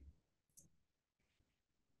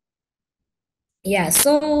 Yeah,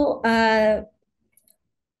 so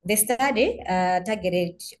the study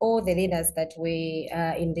targeted all the learners that were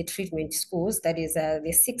in the treatment schools, that is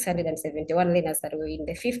the 671 learners that were in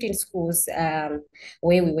the 15 schools where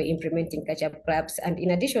we were implementing catch-up clubs. And in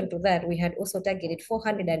addition to that, we had also targeted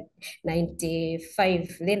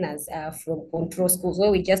 495 learners from control schools, where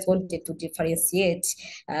we just wanted to differentiate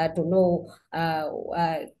to know,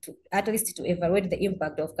 at least to evaluate the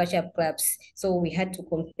impact of catch-up clubs. So we had to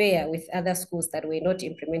compare with other schools that were not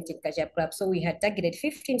implementing catch-up clubs. So we had targeted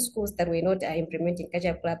 15 schools that were not implementing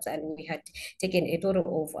catch-up clubs, and we had taken a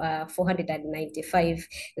total of 495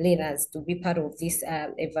 learners to be part of this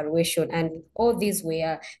evaluation, and all these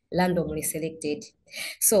were randomly selected.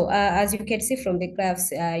 So as you can see from the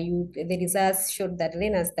graphs, the results showed that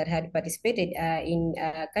learners that had participated in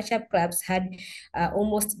catch-up clubs had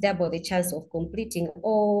almost double the chance of completing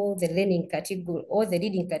all the reading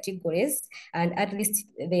categories, and at least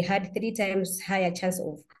they had 3 times higher chance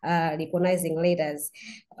of recognizing letters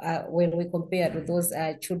when we compare to those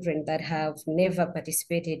children that have never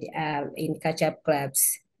participated in catch-up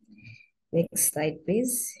clubs. Next slide,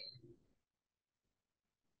 please.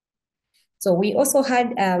 So we also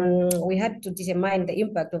had to determine the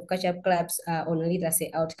impact of catch-up clubs on literacy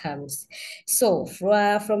outcomes. So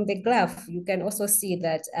from the graph, you can also see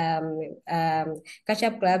that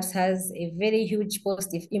catch-up clubs has a very huge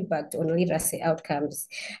positive impact on literacy outcomes.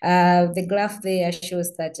 The graph there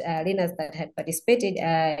shows that learners that had participated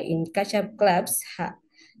in catch-up clubs have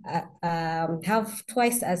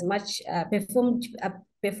twice as much performed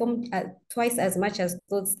twice as much as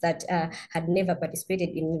those that had never participated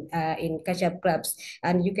in catch-up clubs.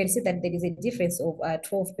 And you can see that there is a difference of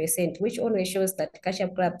 12%, which only shows that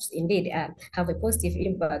catch-up clubs indeed have a positive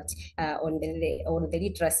impact on the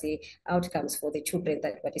literacy outcomes for the children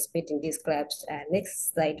that participate in these clubs.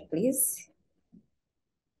 Next slide, please.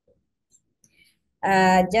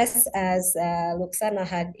 Just as Luxana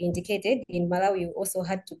had indicated, in Malawi, we also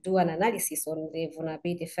had to do an analysis on the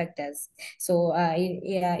vulnerability factors. So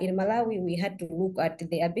in Malawi, we had to look at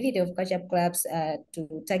the ability of catch-up clubs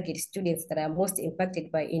to target students that are most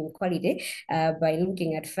impacted by inequality by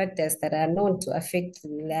looking at factors that are known to affect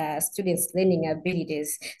students' learning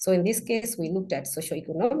abilities. So in this case, we looked at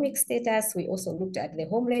socioeconomic status, we also looked at the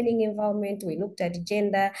home learning environment, we looked at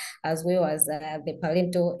gender, as well as the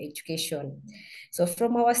parental education. So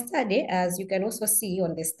from our study, as you can also see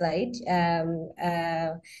on the slide,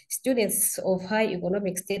 students of high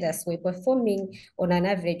economic status were performing on an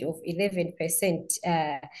average of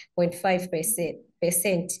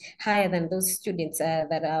 11.5% higher than those students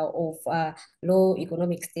that are of low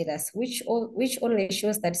economic status, which only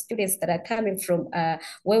shows that students that are coming from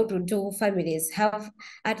well-to-do families have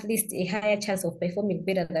at least a higher chance of performing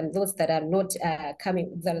better than those that are not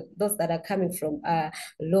coming from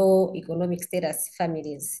low economic status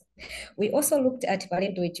families. We also looked at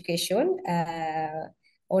parental education.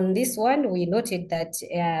 On this one, we noted that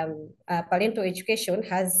parental education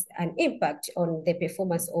has an impact on the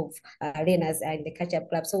performance of learners in the catch-up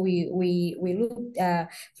club. So we looked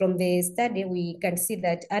from the study, we can see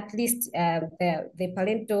that at least the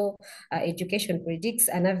parental education predicts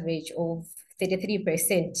an average of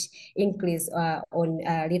 33% increase on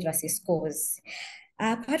literacy scores.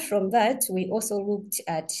 Apart from that, we also looked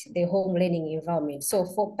at the home learning environment. So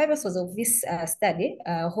for purposes of this study,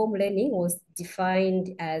 home learning was defined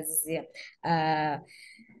as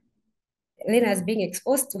learners being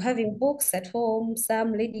exposed to having books at home,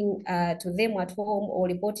 some reading to them at home, or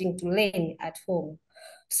reporting to learn at home.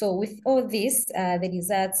 So with all this, the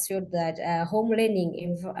results showed that home learning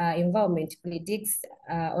environment predicts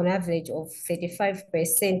on average of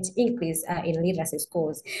 35% increase in literacy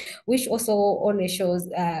scores, which also only shows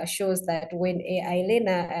that when a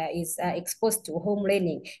learner is exposed to home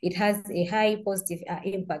learning, it has a high positive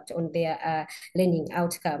impact on their learning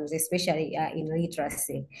outcomes, especially in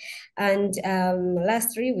literacy. And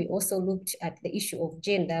lastly, we also looked at the issue of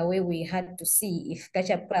gender, where we had to see if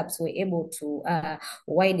catch-up clubs were able to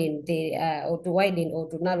widen or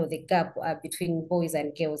to narrow the gap between boys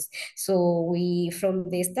and girls. So from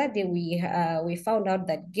the study, we found out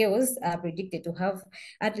that girls are predicted to have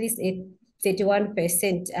at least a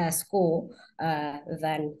 31% score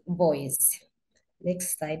than boys.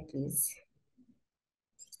 Next slide, please.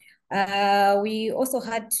 We also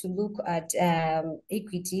had to look at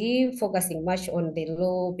equity, focusing much on the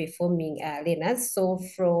low-performing learners. So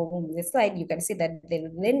from the slide, you can see that the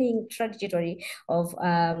learning trajectory of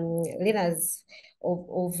learners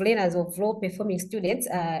of low-performing students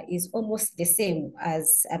is almost the same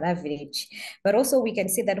as an average. But also we can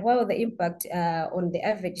see that while the impact on the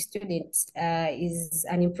average student is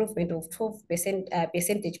an improvement of 12%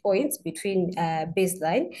 percentage points between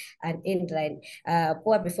baseline and endline,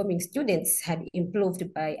 poor performing students had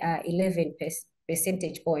improved by 11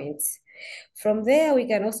 percentage points. From there, we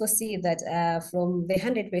can also see that from the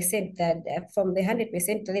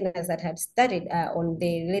 100% learners that had studied on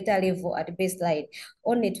the later level at baseline,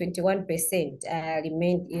 only 21%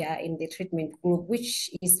 remained in the treatment group,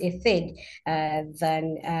 which is a third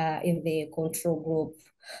than in the control group.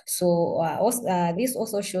 So this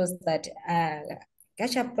also shows that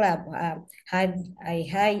Catch-up Club had a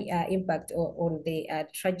high impact on the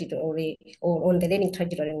trajectory or on the learning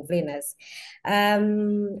trajectory of learners.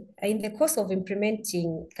 In the course of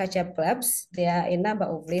implementing Catch-up Clubs, there are a number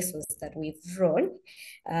of lessons that we've drawn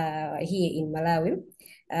here in Malawi.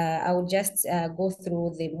 I will just go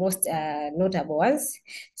through the most notable ones.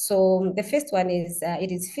 So the first one is it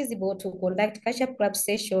is feasible to conduct catch-up club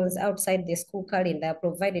sessions outside the school calendar,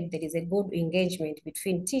 provided there is a good engagement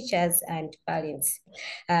between teachers and parents.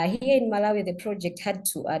 Here in Malawi, the project had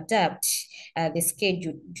to adapt the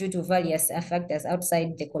schedule due to various factors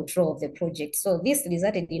outside the control of the project. So this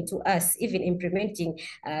resulted into us even implementing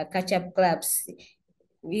catch-up clubs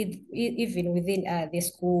even within the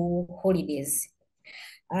school holidays.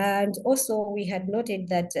 And also we had noted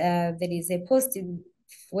that there is a positive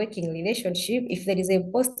working relationship, if there is a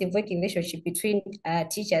positive working relationship between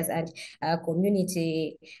teachers and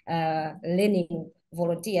community learning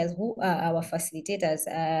volunteers who are our facilitators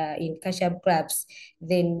in catch-up clubs,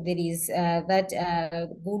 then there is that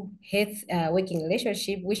good health working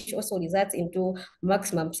relationship, which also results into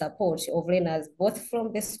maximum support of learners, both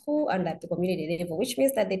from the school and at the community level, which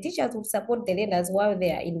means that the teachers will support the learners while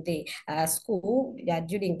they are in the school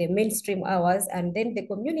during the mainstream hours, and then the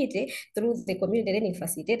community, through the community learning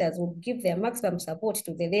facilitators, will give their maximum support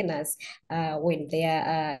to the learners when they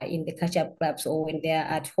are in the catch-up clubs or when they are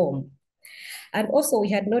at home. And also we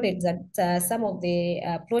had noted that some of the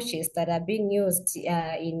approaches that are being used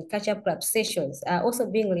in catch-up club sessions are also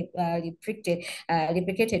being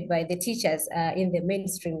replicated by the teachers in the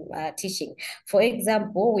mainstream teaching. For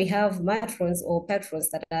example, we have matrons or patrons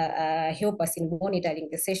that help us in monitoring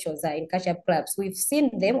the sessions in catch-up clubs. We've seen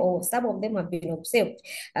them, or some of them have been observed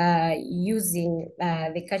using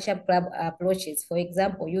the catch-up club approaches. For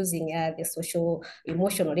example, using the social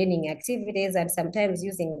emotional learning activities, and sometimes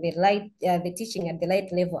using the teaching at the light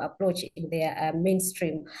level approach in their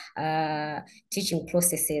mainstream teaching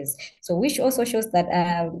processes. So which also shows that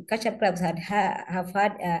catch-up clubs have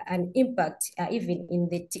had an impact even in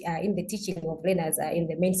the teaching of learners in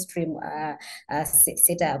the mainstream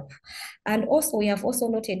setup. And also we have also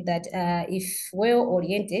noted that if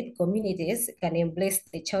well-oriented communities can embrace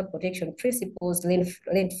the child protection principles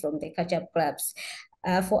learned from the catch-up clubs.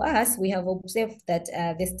 For us, we have observed that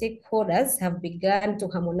the stakeholders have begun to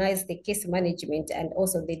harmonize the case management and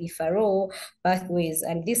also the referral pathways,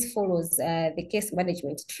 and this follows the case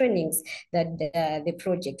management trainings that the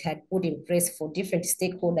project had put in place for different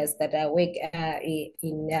stakeholders that work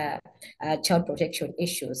in child protection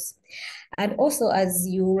issues. And also, as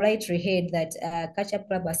you rightly heard, that catch-up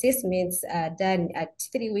club assessments are done at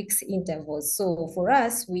 3 weeks intervals. So for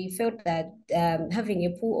us, we felt that having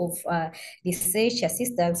a pool of research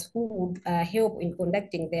assistants who would help in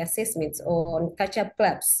conducting the assessments on catch-up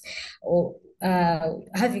clubs, or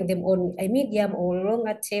having them on a medium or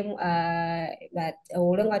longer term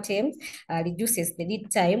reduces the lead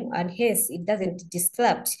time, and hence it doesn't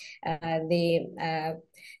disrupt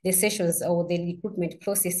the sessions or the recruitment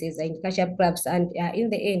processes in catch-up clubs, and in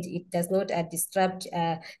the end, it does not disrupt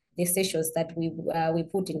the sessions that we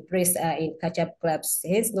put in place in catch-up clubs,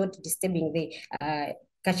 hence not disturbing the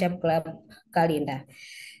catch-up club calendar.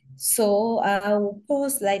 So I'll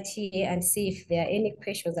pause right here and see if there are any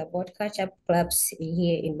questions about catch-up clubs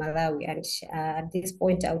here in Malawi. And at this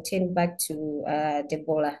point, I'll turn back to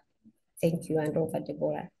Deborah. Thank you, and over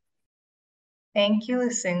Deborah. Thank you,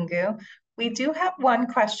 Lusungu. We do have one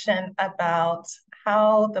question about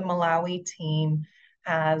how the Malawi team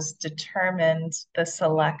has determined the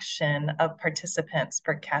selection of participants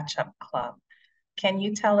for Catch-Up Club. Can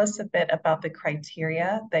you tell us a bit about the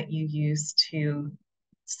criteria that you use to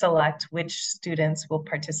select which students will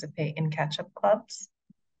participate in Catch-Up Clubs?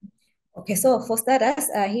 Okay, so for starters,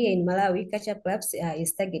 here in Malawi, Catch-Up Clubs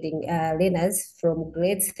is targeting learners from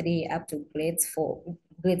grades 3 up to grades 4.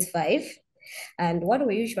 grades 5. And what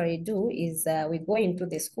we usually do is we go into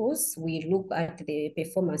the schools, we look at the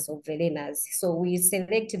performance of the learners. So we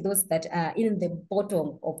select those that are in the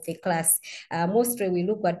bottom of the class. Mostly we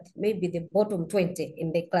look at maybe the bottom 20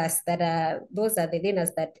 in the class, those are the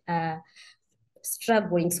learners that are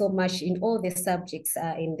struggling so much in all the subjects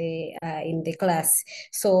in the class.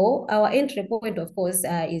 So our entry point, of course,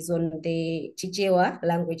 is on the Chichewa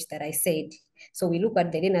language that I said. So we look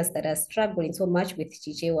at the learners that are struggling so much with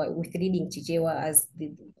Chichewa, with reading Chichewa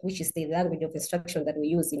which is the language of instruction that we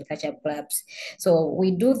use in catch-up clubs. So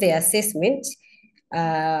we do the assessment,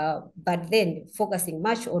 but then focusing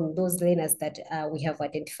much on those learners that we have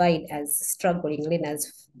identified as struggling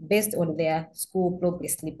learners based on their school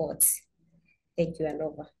progress reports. Thank you, and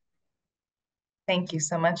over. Thank you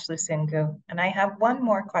so much, Lusingu. And I have one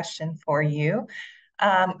more question for you.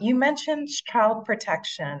 You mentioned child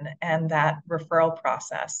protection and that referral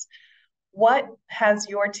process. What has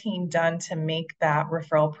your team done to make that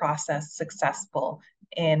referral process successful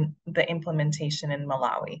in the implementation in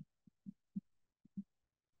Malawi?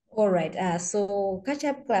 All right. So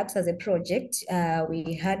catch-up clubs as a project,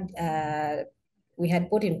 we had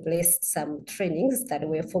put in place some trainings that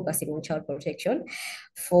were focusing on child protection.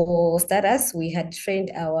 For starters, we had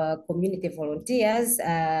trained our community volunteers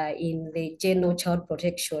in the general child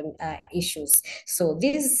protection issues. So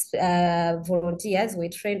these volunteers were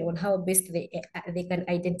trained on how best they can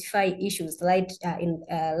identify issues light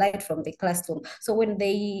from the classroom. So when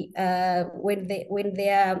they are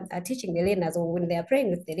teaching the learners, or when they are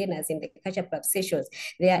praying with the learners in the catch-up club sessions,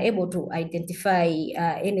 they are able to identify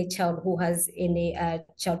any child who has any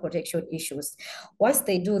child protection issues. Once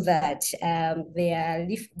they do that,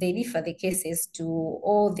 they refer the cases to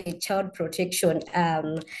all the child protection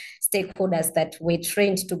stakeholders that were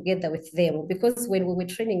trained together with them. Because when we were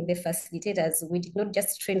training the facilitators, we did not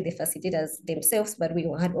just train the facilitators themselves, but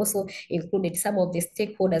we had also included some of the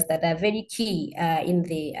stakeholders that are very key in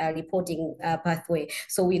the reporting pathway.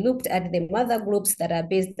 So we looked at the mother groups that are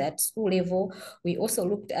based at school level. We also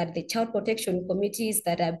looked at the child protection committees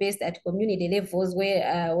that are based at community levels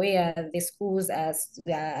where the schools are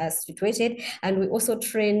situated. And we also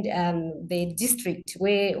trained the district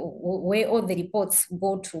where all the reports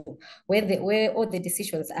go to, where all the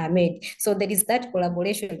decisions are made. So there is that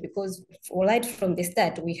collaboration, because right from the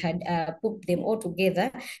start, we had put them all together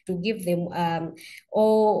to give them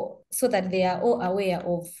all, so that they are all aware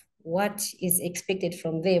of what is expected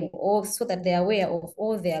from them, or so that they are aware of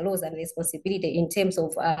all their laws and responsibility in terms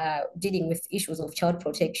of dealing with issues of child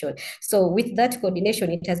protection. So with that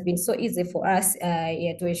coordination, it has been so easy for us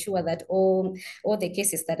to ensure that all the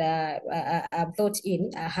cases that are brought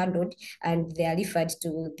in are handled, and they are referred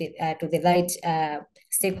to the right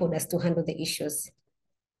stakeholders to handle the issues.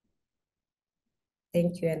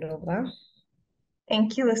 Thank you, and over.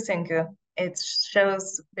 Thank you, Lusingu. It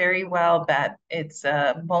shows very well that it's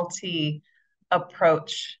a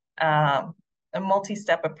multi-approach, a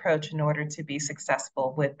multi-step approach in order to be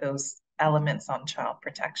successful with those elements on child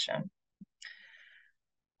protection.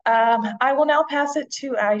 I will now pass it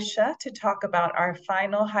to Aisha to talk about our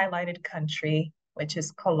final highlighted country, which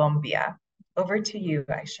is Colombia. Over to you,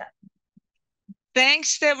 Aisha.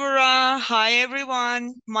 Thanks, Deborah. Hi,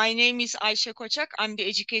 everyone. My name is Aisha Koçak. I'm the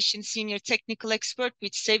Education Senior Technical Expert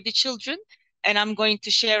with Save the Children, and I'm going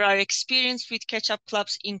to share our experience with catch-up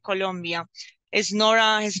clubs in Colombia. As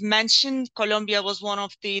Nora has mentioned, Colombia was one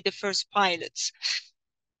of the first pilots.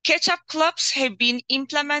 Catch-up clubs have been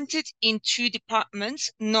implemented in 2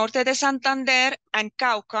 departments, Norte de Santander and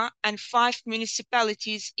Cauca, and 5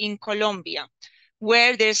 municipalities in Colombia,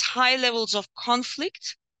 where there's high levels of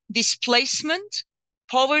conflict, displacement,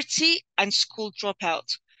 poverty, and school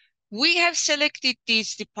dropout. We have selected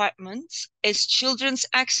these departments as children's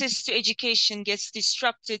access to education gets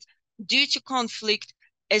disrupted due to conflict.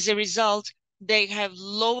 As a result, they have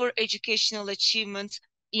lower educational achievement,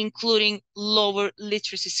 including lower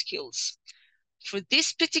literacy skills. For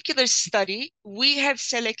this particular study, we have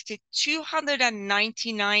selected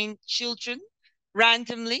 299 children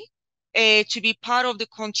randomly to be part of the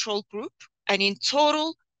control group, and in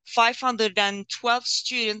total, 512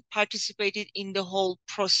 students participated in the whole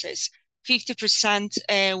process.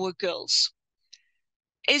 50% were girls.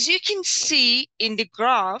 As you can see in the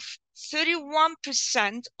graph,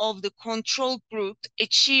 31% of the control group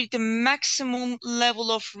achieved the maximum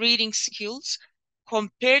level of reading skills,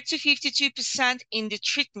 compared to 52% in the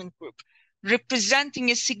treatment group, representing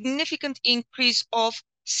a significant increase of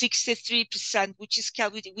 63%,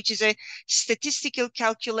 which is a statistical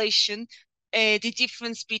calculation, the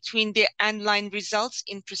difference between the end-line results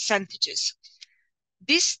in percentages.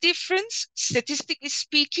 This difference, statistically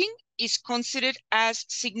speaking, is considered as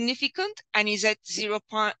significant and is at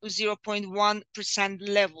 0.1%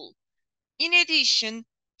 level. In addition,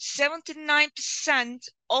 79%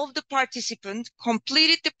 of the participants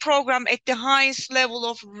completed the program at the highest level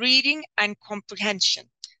of reading and comprehension.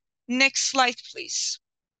 Next slide, please.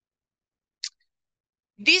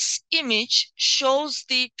 This image shows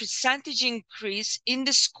the percentage increase in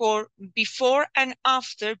the score before and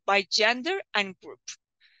after by gender and group.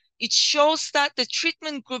 It shows that the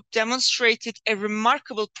treatment group demonstrated a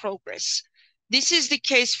remarkable progress. This is the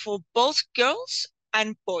case for both girls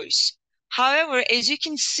and boys. However, as you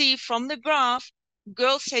can see from the graph,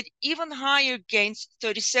 girls had even higher gains,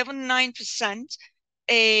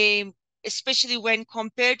 37.9%, especially when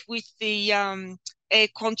compared with the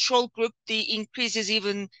control group. The increase is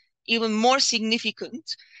even more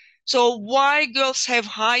significant. So why girls have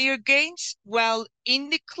higher gains? Well,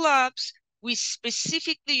 in the clubs, we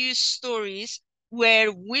specifically use stories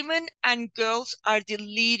where women and girls are the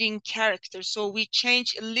leading characters. So we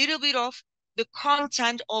change a little bit of the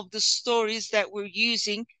content of the stories that we're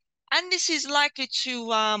using, and this is likely to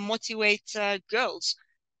motivate girls.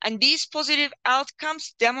 And these positive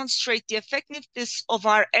outcomes demonstrate the effectiveness of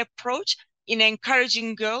our approach in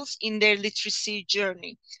encouraging girls in their literacy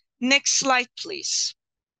journey. Next slide, please.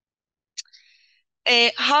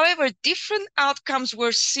 However, different outcomes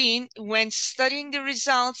were seen when studying the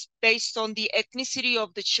results based on the ethnicity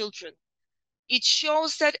of the children. It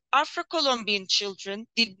shows that Afro-Colombian children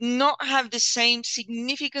did not have the same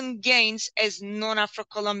significant gains as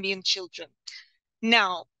non-Afro-Colombian children.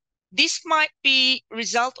 Now, this might be a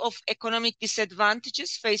result of economic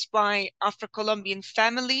disadvantages faced by Afro-Colombian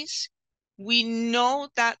families. We know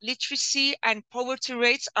that literacy and poverty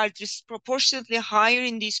rates are disproportionately higher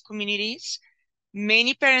in these communities.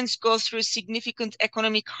 Many parents go through significant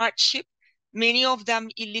economic hardship, many of them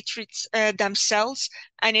illiterate themselves.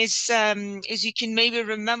 And as you can maybe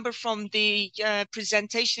remember from the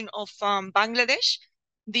presentation of Bangladesh,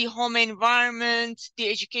 the home environment, the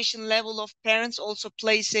education level of parents also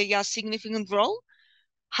plays a significant role.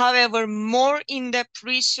 However, more in-depth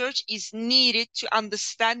research is needed to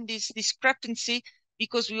understand this discrepancy,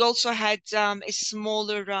 because we also had a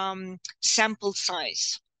smaller sample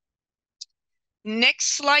size.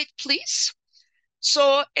 Next slide, please.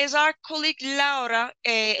 So as our colleague Laura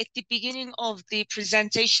at the beginning of the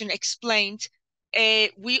presentation explained,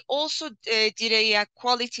 we also did a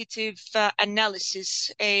qualitative analysis,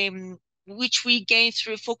 which we gained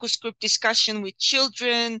through a focus group discussion with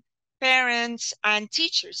children, parents, and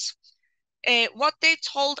teachers. What they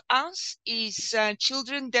told us is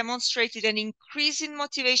children demonstrated an increase in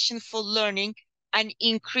motivation for learning and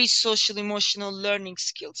increased social emotional learning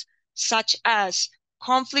skills, such as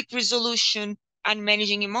conflict resolution and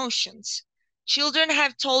managing emotions. Children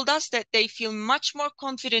have told us that they feel much more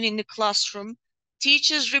confident in the classroom.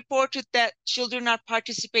 Teachers reported that children are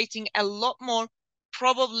participating a lot more,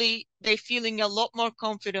 probably they're feeling a lot more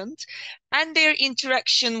confident, and their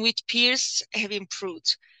interaction with peers have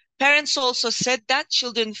improved. Parents also said that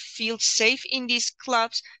children feel safe in these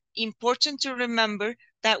clubs. Important to remember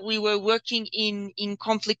that we were working in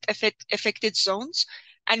conflict affected zones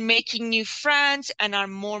and making new friends, and are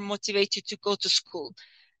more motivated to go to school.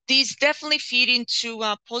 These definitely feed into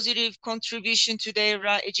a positive contribution to their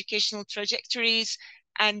educational trajectories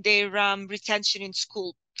and their retention in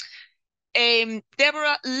school.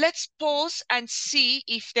 Deborah, let's pause and see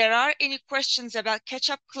if there are any questions about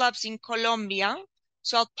catch-up clubs in Colombia.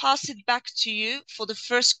 So I'll pass it back to you for the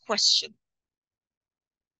first question.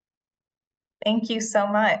 Thank you so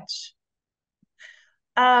much.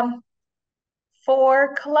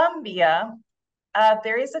 For Colombia,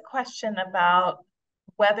 there is a question about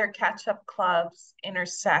whether catch-up clubs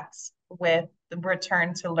intersects with the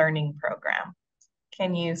return to learning program.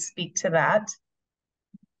 Can you speak to that?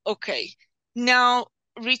 Okay. Now,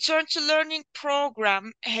 return to learning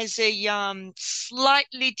program has a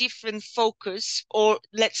slightly different focus, or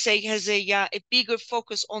let's say has a bigger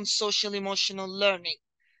focus on social emotional learning,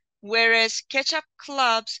 whereas catch-up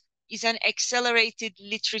clubs is an accelerated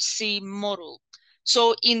literacy model.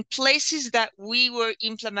 So in places that we were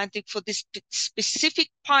implementing for this specific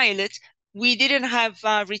pilot, we didn't have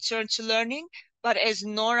return to learning, but as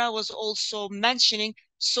Nora was also mentioning,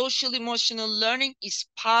 social emotional learning is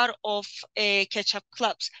part of catch-up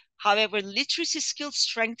clubs. However, literacy skills,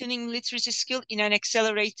 strengthening literacy skill in an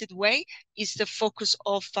accelerated way is the focus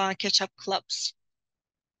of catch-up clubs.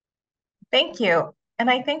 Thank you.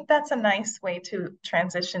 And I think that's a nice way to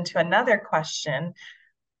transition to another question.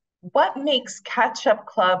 What makes catch-up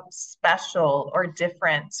clubs special or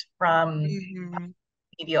different from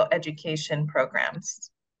remedial education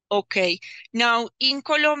programs? Okay. Now, in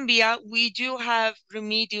Colombia, we do have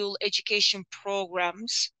remedial education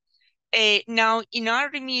programs. Now, in our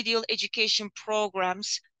remedial education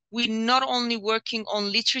programs, we're not only working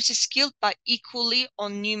on literacy skills, but equally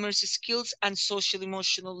on numeracy skills and social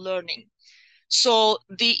emotional learning. So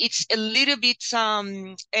it's a little bit,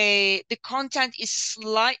 the content is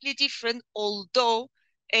slightly different, although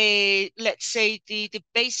let's say the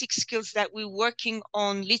basic skills that we're working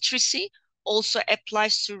on literacy also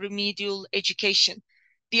applies to remedial education.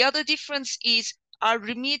 The other difference is our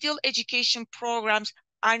remedial education programs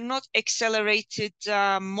are not accelerated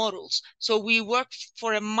models. So we work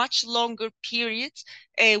for a much longer period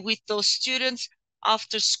with those students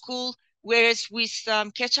after school, whereas with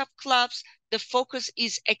catch-up clubs, the focus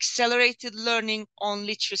is accelerated learning on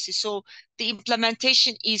literacy. So the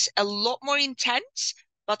implementation is a lot more intense,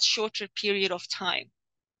 but shorter period of time.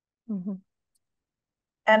 Mm-hmm.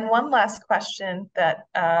 And one last question that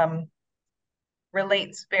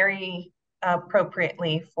relates very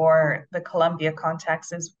appropriately for the Colombia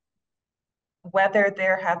context is whether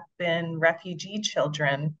there have been refugee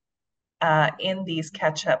children in these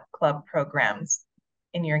catch-up club programs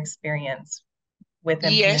in your experience with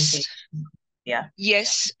implementation. Yes.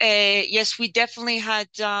 Yes. Yes, we definitely had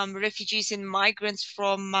refugees and migrants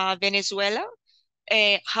from Venezuela.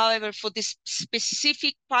 However, for this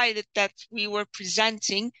specific pilot that we were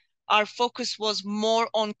presenting, our focus was more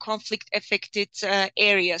on conflict-affected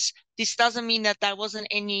areas. This doesn't mean that there wasn't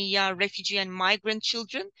any refugee and migrant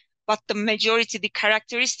children, but the majority, the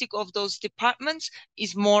characteristic of those departments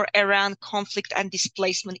is more around conflict and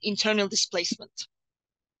displacement, internal displacement.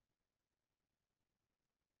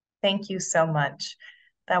 Thank you so much.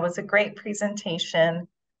 That was a great presentation.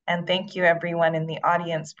 And thank you everyone in the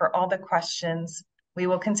audience for all the questions. We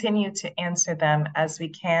will continue to answer them as we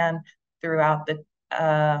can throughout the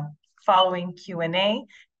following Q&A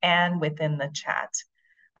and within the chat.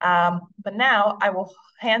 But now I will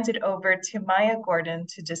hand it over to Maya Gordon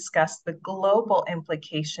to discuss the global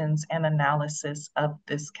implications and analysis of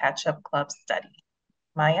this Catch-Up Club study.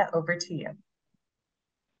 Maya, over to you.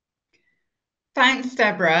 Thanks,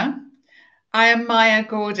 Deborah. I am Maya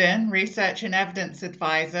Gordon, Research and Evidence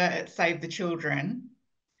Advisor at Save the Children.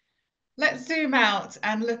 Let's zoom out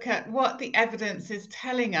and look at what the evidence is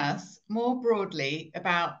telling us more broadly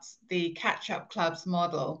about the Catch-Up Clubs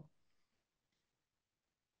model.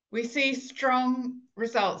 We see strong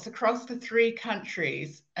results across the 3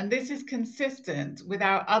 countries, and this is consistent with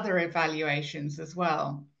our other evaluations as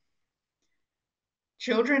well.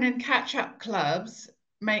 Children in catch-up clubs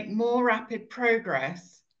make more rapid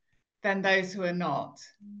progress than those who are not.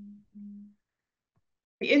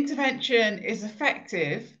 The intervention is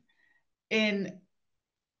effective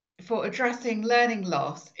for addressing learning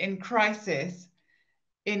loss in crisis,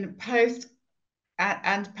 in post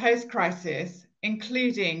and post-crisis,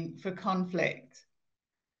 including for conflict.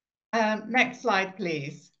 Next slide,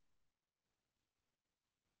 please.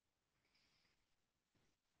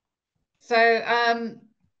 So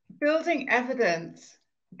building evidence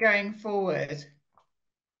going forward,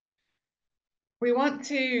 we want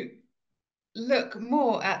to look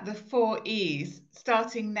more at the 4 E's,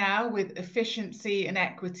 starting now with efficiency and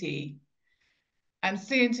equity, and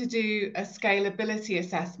soon to do a scalability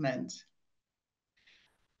assessment.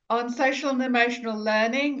 On social and emotional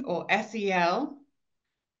learning, or SEL,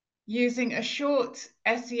 using a short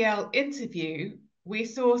SEL interview, we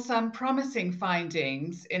saw some promising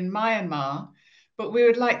findings in Myanmar, but we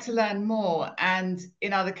would like to learn more, and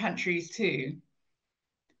in other countries too.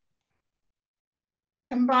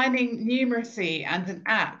 Combining numeracy and an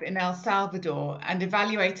app in El Salvador and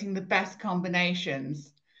evaluating the best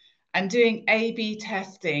combinations, and doing A/B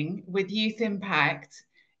testing with youth impact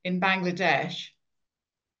in Bangladesh.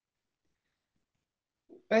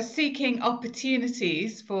 We're seeking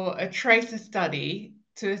opportunities for a tracer study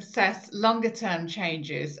to assess longer-term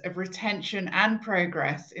changes of retention and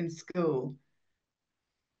progress in school.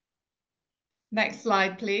 Next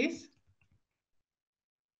slide, please.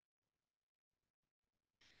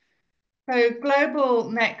 So global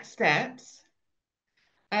next steps.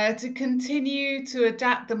 To continue to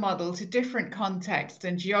adapt the model to different contexts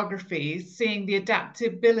and geographies, seeing the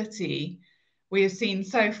adaptability we have seen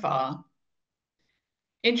so far.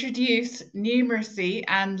 Introduce numeracy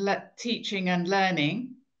and teaching and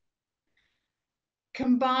learning.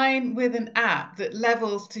 Combine with an app that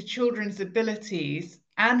levels to children's abilities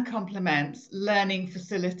and complements learning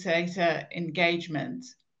facilitator engagement.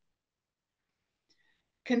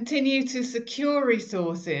 Continue to secure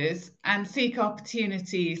resources and seek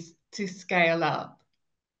opportunities to scale up.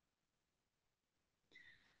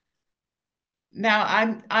 Now,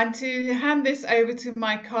 I'm to hand this over to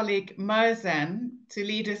my colleague Merzem to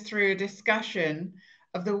lead us through a discussion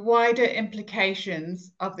of the wider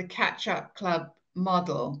implications of the Catch-Up Club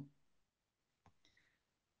model.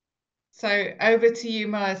 So over to you,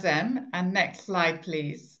 Merzem, and next slide,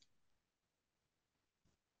 please.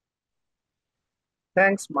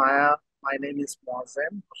 Thanks, Maya. My name is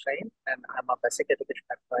Moazem Hussain, and I'm a basic education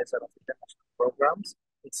advisor of international programs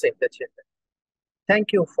with Save the Children.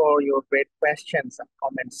 Thank you for your great questions and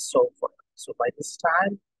comments so far. So by this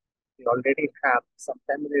time, we already have some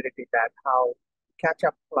familiarity that how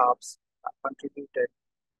catch-up clubs contributed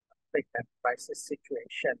to the crisis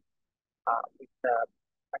situation and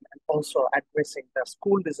also addressing the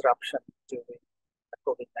school disruption during the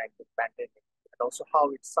COVID-19 pandemic, and also how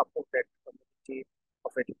it supported community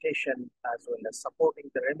of education as well as supporting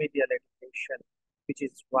the remedial education, which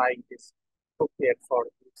is why it is prepared for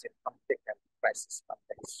use in conflict and crisis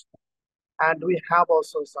context. And we have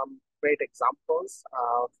also some great examples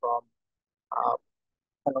from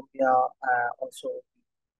Colombia, also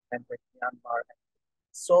and Myanmar.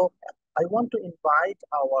 So I want to invite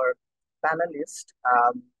our panelists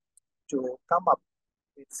to come up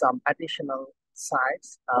with some additional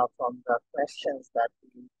insights from the questions that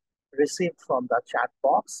we received from the chat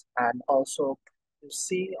box. And also you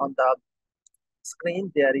see on the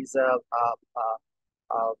screen, there is a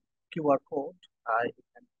QR code. You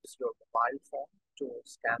can use your mobile phone to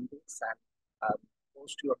scan this and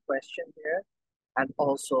post your question here. And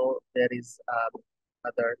also there is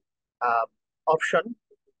another option.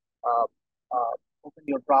 Open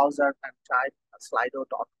your browser and type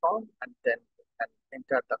slido.com, and then you can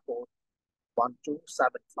enter the code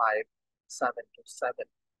 1275727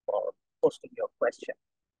 for posting your question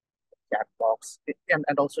in the chat box.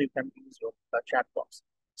 And also you can use your chat box.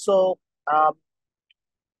 So I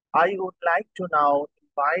would like to now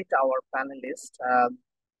invite our panelists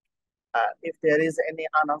if there is any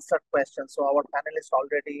unanswered question. So our panelists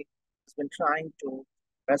already has been trying to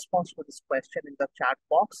respond to this question in the chat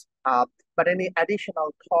box. But any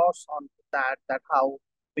additional thoughts on that how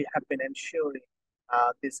we have been ensuring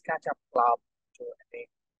this catch-up club to any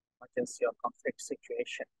emergency or conflict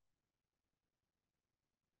situation?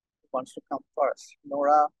 Who wants to come first?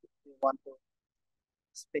 Nora, if you want to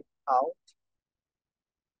speak out.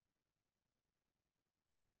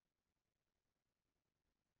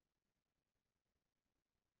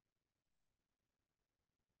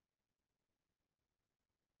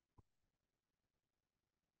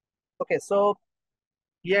 Okay, so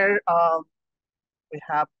here we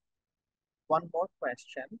have one more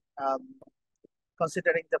question.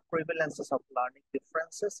 Considering the prevalences of learning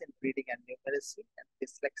differences in reading and numeracy and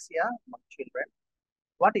dyslexia among children,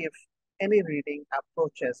 what if any reading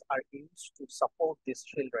approaches are used to support these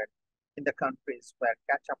children in the countries where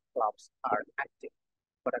catch-up clubs are active?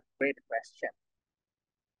 What a great question.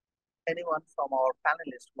 Anyone from our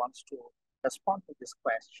panelists wants to respond to this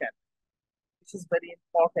question? This is very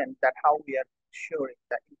important that how we are ensuring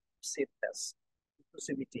the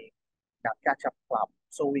inclusivity in a catch-up club.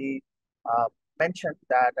 So we mentioned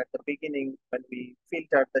that at the beginning when we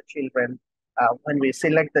filtered the children, when we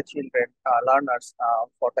select the children, learners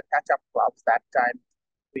for the catch-up clubs, that time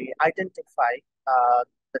we identify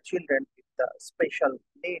the children with the special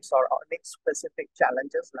needs or needs-specific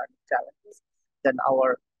challenges, learning challenges. Then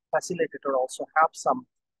our facilitator also have some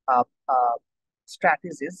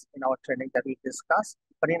strategies in our training that we discussed.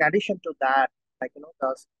 But in addition to that, like, the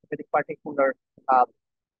very particular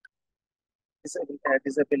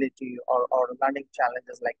disability or learning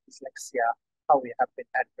challenges like dyslexia, how we have been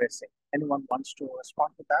addressing. Anyone wants to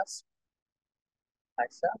respond to that?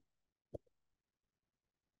 Lisa?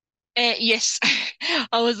 Yes,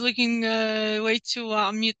 I was looking way to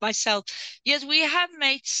unmute myself. Yes, we have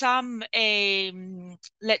made some,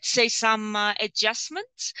 let's say, some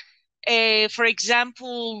adjustments. For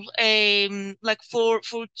example, like for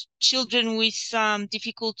children with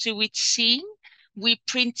difficulty with seeing, we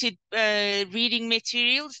printed reading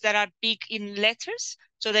materials that are big in letters,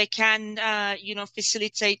 so they can,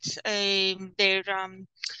 facilitate their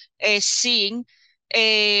seeing.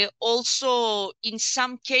 Also, in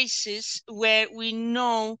some cases where we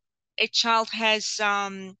know a child has,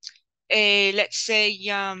 let's say,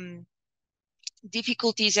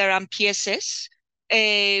 difficulties around PSS,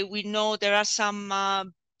 we know there are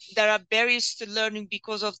barriers to learning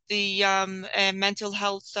because of the mental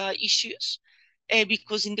health issues.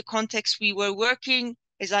 Because in the context we were working,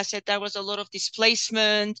 as I said, there was a lot of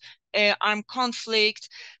displacement, armed conflict.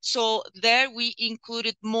 So there we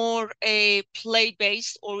included more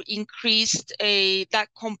play-based or increased that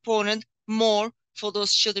component more for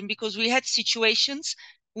those children, because we had situations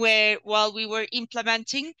where while we were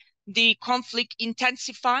implementing, the conflict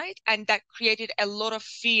intensified, and that created a lot of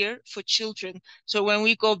fear for children. So when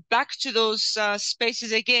we go back to those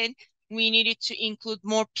spaces again, we needed to include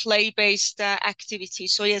more play-based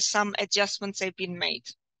activities. So yes, some adjustments have been made.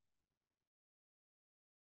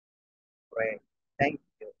 Great, thank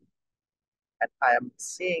you. And I am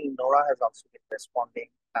seeing Nora has also been responding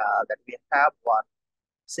that we have one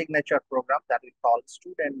signature program that we call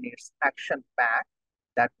Student Needs Action Pack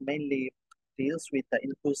that mainly deals with the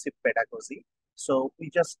inclusive pedagogy. So we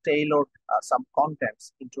just tailored some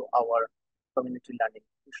contents into our community learning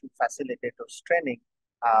facilitators training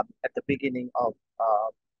at the beginning of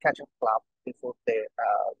Catch-up Club before they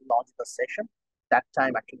launch the session. That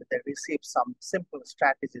time, actually, they received some simple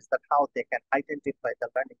strategies that how they can identify the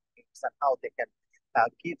learning needs and how they can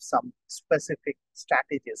give some specific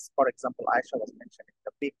strategies. For example, Aisha was mentioning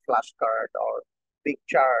the big flashcard or big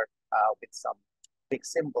chart with some big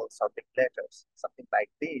symbols or big letters, something like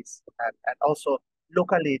this. And also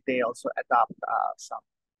locally, they also adopt some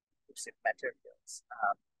inclusive materials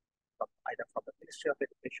from either from the Ministry of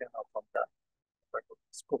Education or from the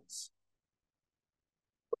schools.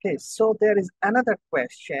 Okay, so there is another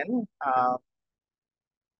question. And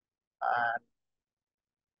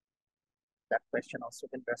that question also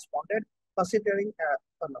been responded. Considering,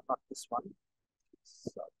 oh no, not this one.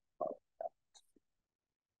 So,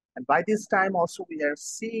 and by this time also we are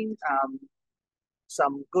seeing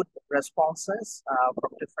some good responses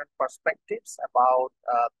from different perspectives about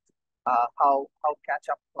how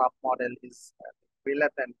catch-up club model is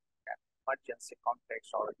relevant in emergency context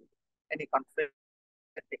or any conflict.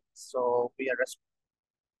 So we are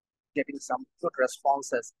getting some good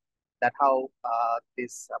responses that how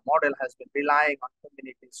this model has been relying on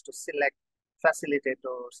communities to select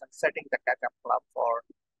facilitators and setting the catch-up club for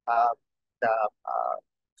the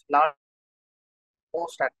large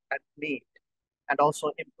most at need, and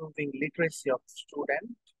also improving literacy of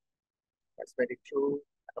students. That's very true.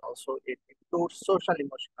 And also it includes social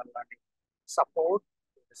emotional learning support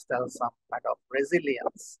to instill some kind of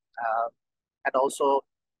resilience. And also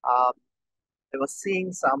I was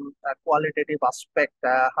seeing some qualitative aspect,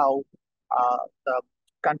 how the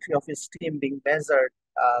country of esteem being measured,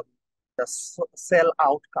 the cell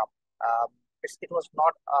outcome. It was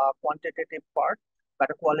not a quantitative part, but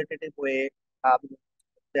a qualitative way.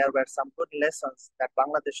 There were some good lessons that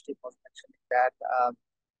Bangladesh team was mentioning that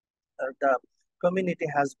the community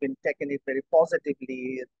has been taking it very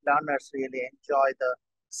positively. Learners really enjoy the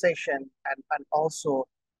session, and also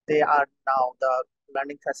they are now the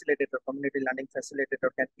learning facilitator, community learning facilitator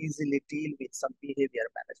can easily deal with some behavior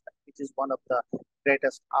management, which is one of the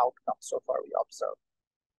greatest outcomes so far we observed.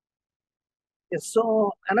 Okay,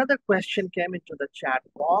 so another question came into the chat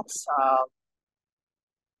box.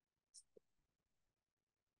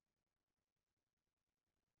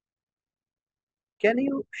 Can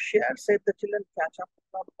you share Save the Children catch-up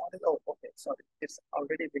model? Oh, okay, sorry, it's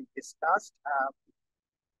already been discussed.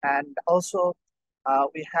 And also,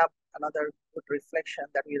 we have another good reflection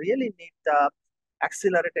that we really need the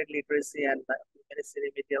accelerated literacy and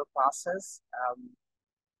remedial classes.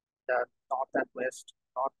 The northwest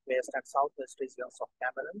and southwest regions of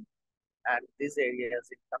Cameroon, and these areas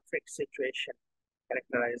in conflict situation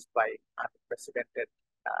characterized by unprecedented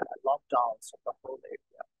lockdowns of the whole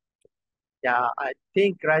area. Yeah, I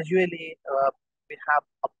think gradually we have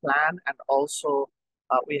a plan, and also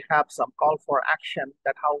we have some call for action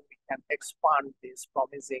that how we can expand this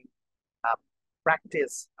promising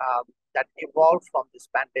practice that evolved from this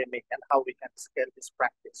pandemic, and how we can scale this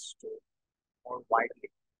practice to more widely.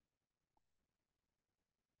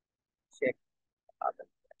 Check other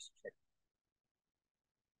question.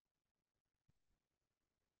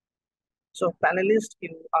 So panelists,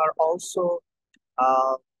 you are also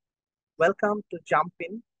welcome to jump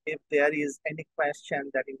in if there is any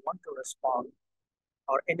question that you want to respond,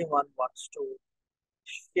 or anyone wants to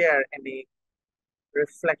share any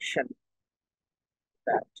reflection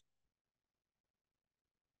that.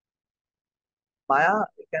 Maya,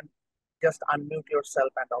 you can just unmute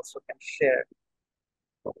yourself and also can share.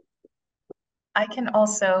 I can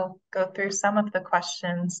also go through some of the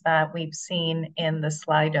questions that we've seen in the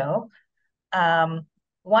Slido.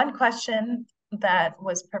 One question that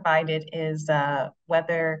was provided is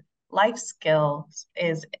whether life skills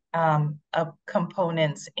is a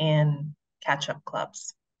component in catch-up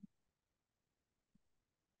clubs.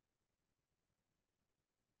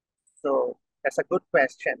 So that's a good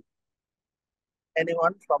question.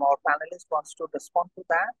 Anyone from our panelists wants to respond to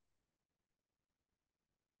that?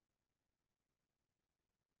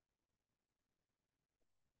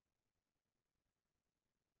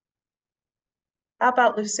 How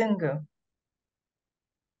about Lusungu?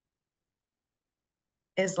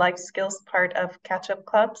 Is life skills part of catch-up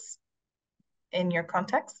clubs in your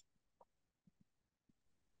context?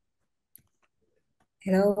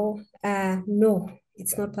 Hello. No,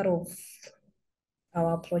 it's not part of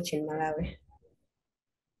our approach in Malawi.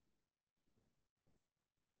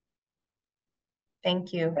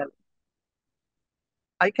 Thank you.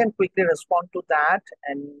 I can quickly respond to that.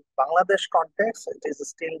 In Bangladesh context, it is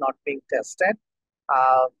still not being tested.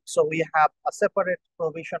 So we have a separate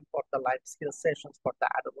provision for the life skill sessions for the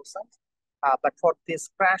adolescents. But for this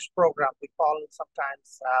crash program, we call it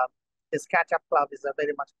sometimes this catch-up club is a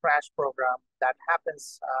very much crash program that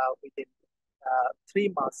happens within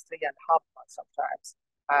 3 months, 3.5 months sometimes,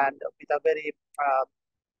 and with a very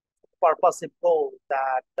purposive goal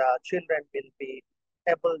that children will be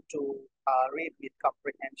able to read with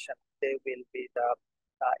comprehension. They will be the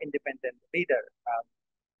independent reader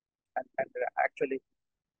and actually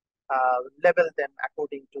level them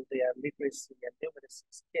according to their literacy and numeracy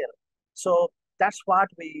skill. So that's what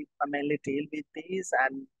we mainly deal with these,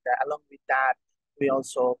 and along with that, we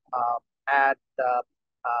also add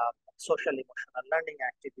social emotional learning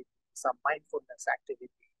activities, some mindfulness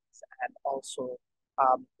activities, and also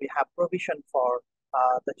we have provision for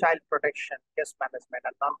the child protection, case management,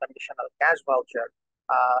 and non-conditional cash voucher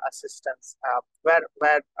assistance where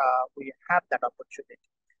we have that opportunity.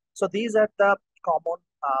 So these are the common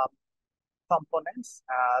components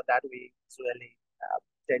that we usually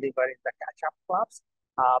deliver in the catch-up clubs.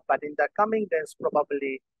 But in the coming days,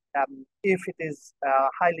 probably if it is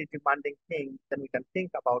a highly demanding thing, then we can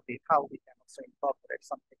think about it, how we can also incorporate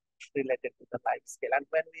something related to the life skill. And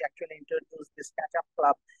when we actually introduce this catch-up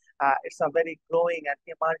club, it's a very growing and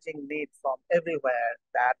emerging need from everywhere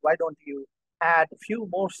that why don't you add a few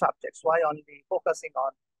more subjects? Why only focusing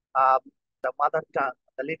on the mother tongue,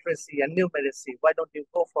 the literacy and numeracy? Why don't you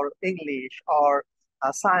go for English or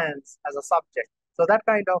science as a subject? So that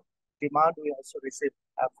kind of demand we also receive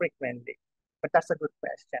frequently. But that's a good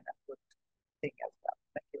question and good thing as well.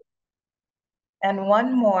 Thank you. And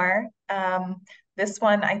one more. This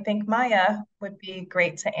one, I think Maya would be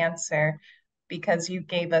great to answer because you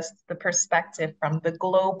gave us the perspective from the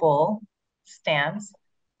global stance.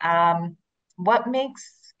 What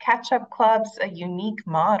makes catch-up clubs a unique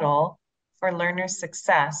model for learner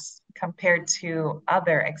success compared to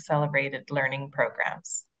other accelerated learning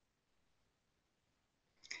programs?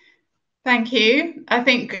 Thank you. I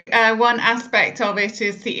think one aspect of it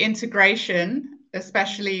is the integration,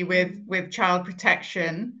 especially with child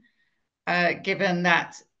protection, given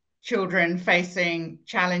that children facing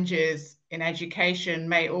challenges in education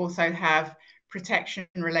may also have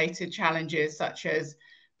protection-related challenges, such as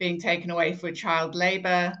being taken away for child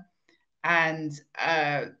labor and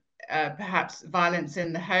perhaps violence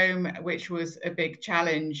in the home, which was a big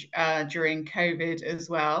challenge during COVID as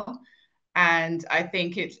well. And I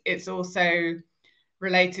think it's also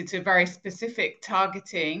related to very specific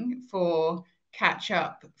targeting for catch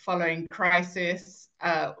up following crisis,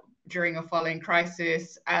 during or following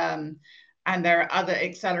crisis. And there are other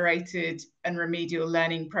accelerated and remedial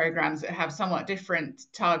learning programs that have somewhat different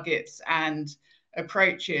targets and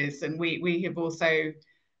approaches. And we have also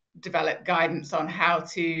developed guidance on how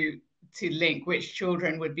to link which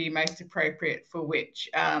children would be most appropriate for which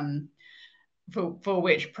for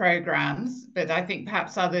which programs. But I think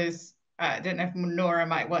perhaps others, I don't know if Nora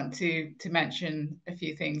might want to mention a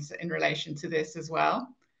few things in relation to this as well.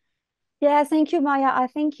 Yeah, thank you, Maya. I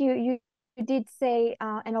think you did say,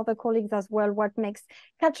 and other colleagues as well, what makes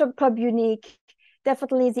Catch-up Club unique.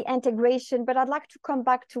 Definitely the integration, but I'd like to come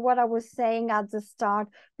back to what I was saying at the start.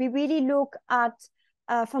 We really look at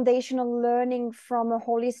foundational learning from a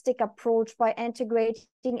holistic approach by integrating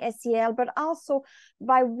SEL, but also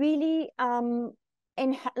by really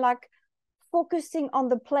focusing on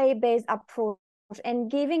the play-based approach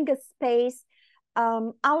and giving a space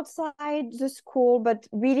outside the school, but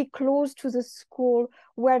really close to the school,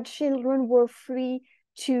 where children were free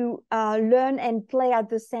to learn and play at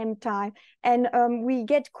the same time. And we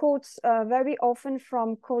get quotes very often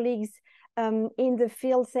from colleagues in the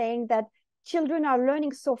field saying that children are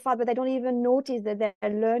learning so fast, but they don't even notice that they're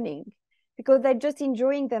learning because they're just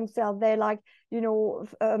enjoying themselves. They're like,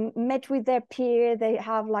 met with their peers. They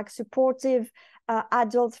have like supportive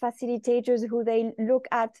adults, facilitators who they look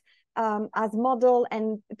at as model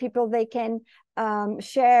and people they can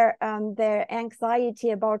share their anxiety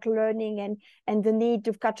about learning and the need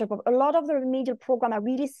to catch up. A lot of the remedial programs are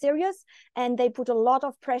really serious and they put a lot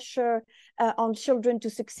of pressure on children to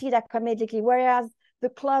succeed academically, whereas the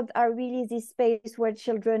clubs are really this space where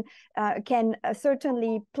children can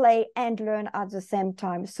certainly play and learn at the same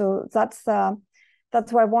time. So that's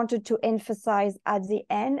that's what I wanted to emphasize at the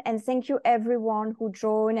end. And thank you everyone who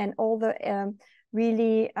joined and all the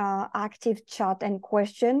really active chat and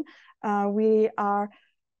question. We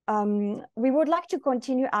would like to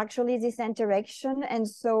continue actually this interaction. And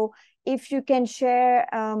so if you can share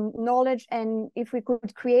knowledge, and if we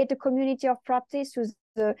could create a community of practice with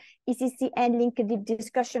the ECCN linked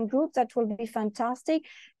discussion group, that will be fantastic.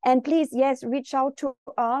 And please, yes, reach out to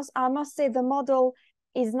us. I must say the model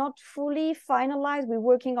is not fully finalized. We're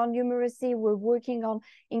working on numeracy, we're working on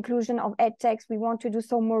inclusion of edtechs. We want to do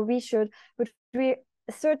some more research, but we're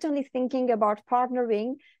certainly thinking about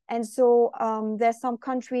partnering. And so there's some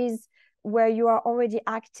countries where you are already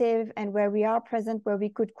active and where we are present, where we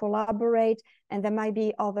could collaborate, and there might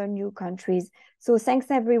be other new countries. So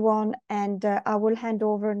thanks everyone, and I will hand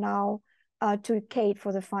over now to Kate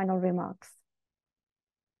for the final remarks.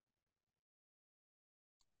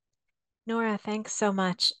 Nora, thanks so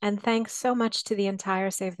much. And thanks so much to the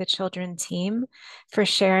entire Save the Children team for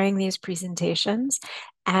sharing these presentations.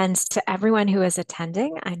 And to everyone who is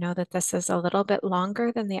attending, I know that this is a little bit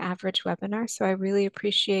longer than the average webinar, so I really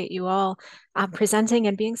appreciate you all presenting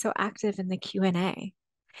and being so active in the Q&A.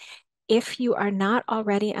 If you are not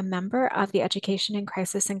already a member of the Education in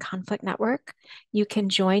Crisis and Conflict Network, you can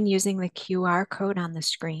join using the QR code on the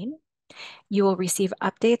screen. You will receive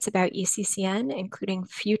updates about ECCN, including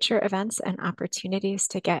future events and opportunities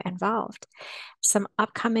to get involved. Some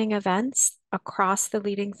upcoming events across the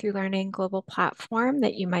Leading Through Learning global platform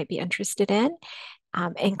that you might be interested in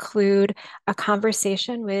include a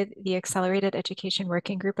conversation with the Accelerated Education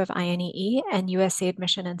Working Group of INEE and USAID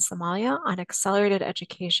Mission in Somalia on accelerated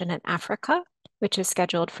education in Africa, which is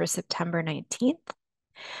scheduled for September 19th.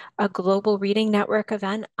 A global reading network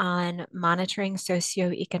event on monitoring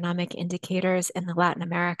socioeconomic indicators in the Latin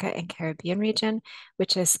America and Caribbean region,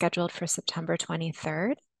 which is scheduled for September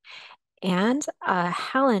 23rd. And a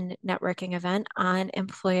Helen networking event on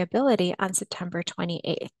employability on September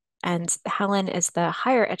 28th. And Helen is the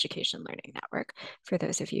Higher Education Learning Network, for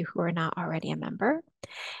those of you who are not already a member.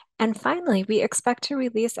 And finally, we expect to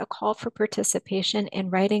release a call for participation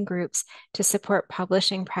in writing groups to support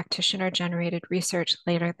publishing practitioner-generated research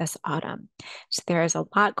later this autumn. So there is a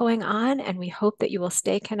lot going on, and we hope that you will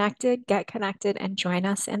stay connected, get connected, and join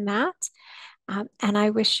us in that. And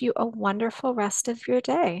I wish you a wonderful rest of your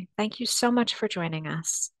day. Thank you so much for joining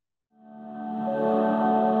us.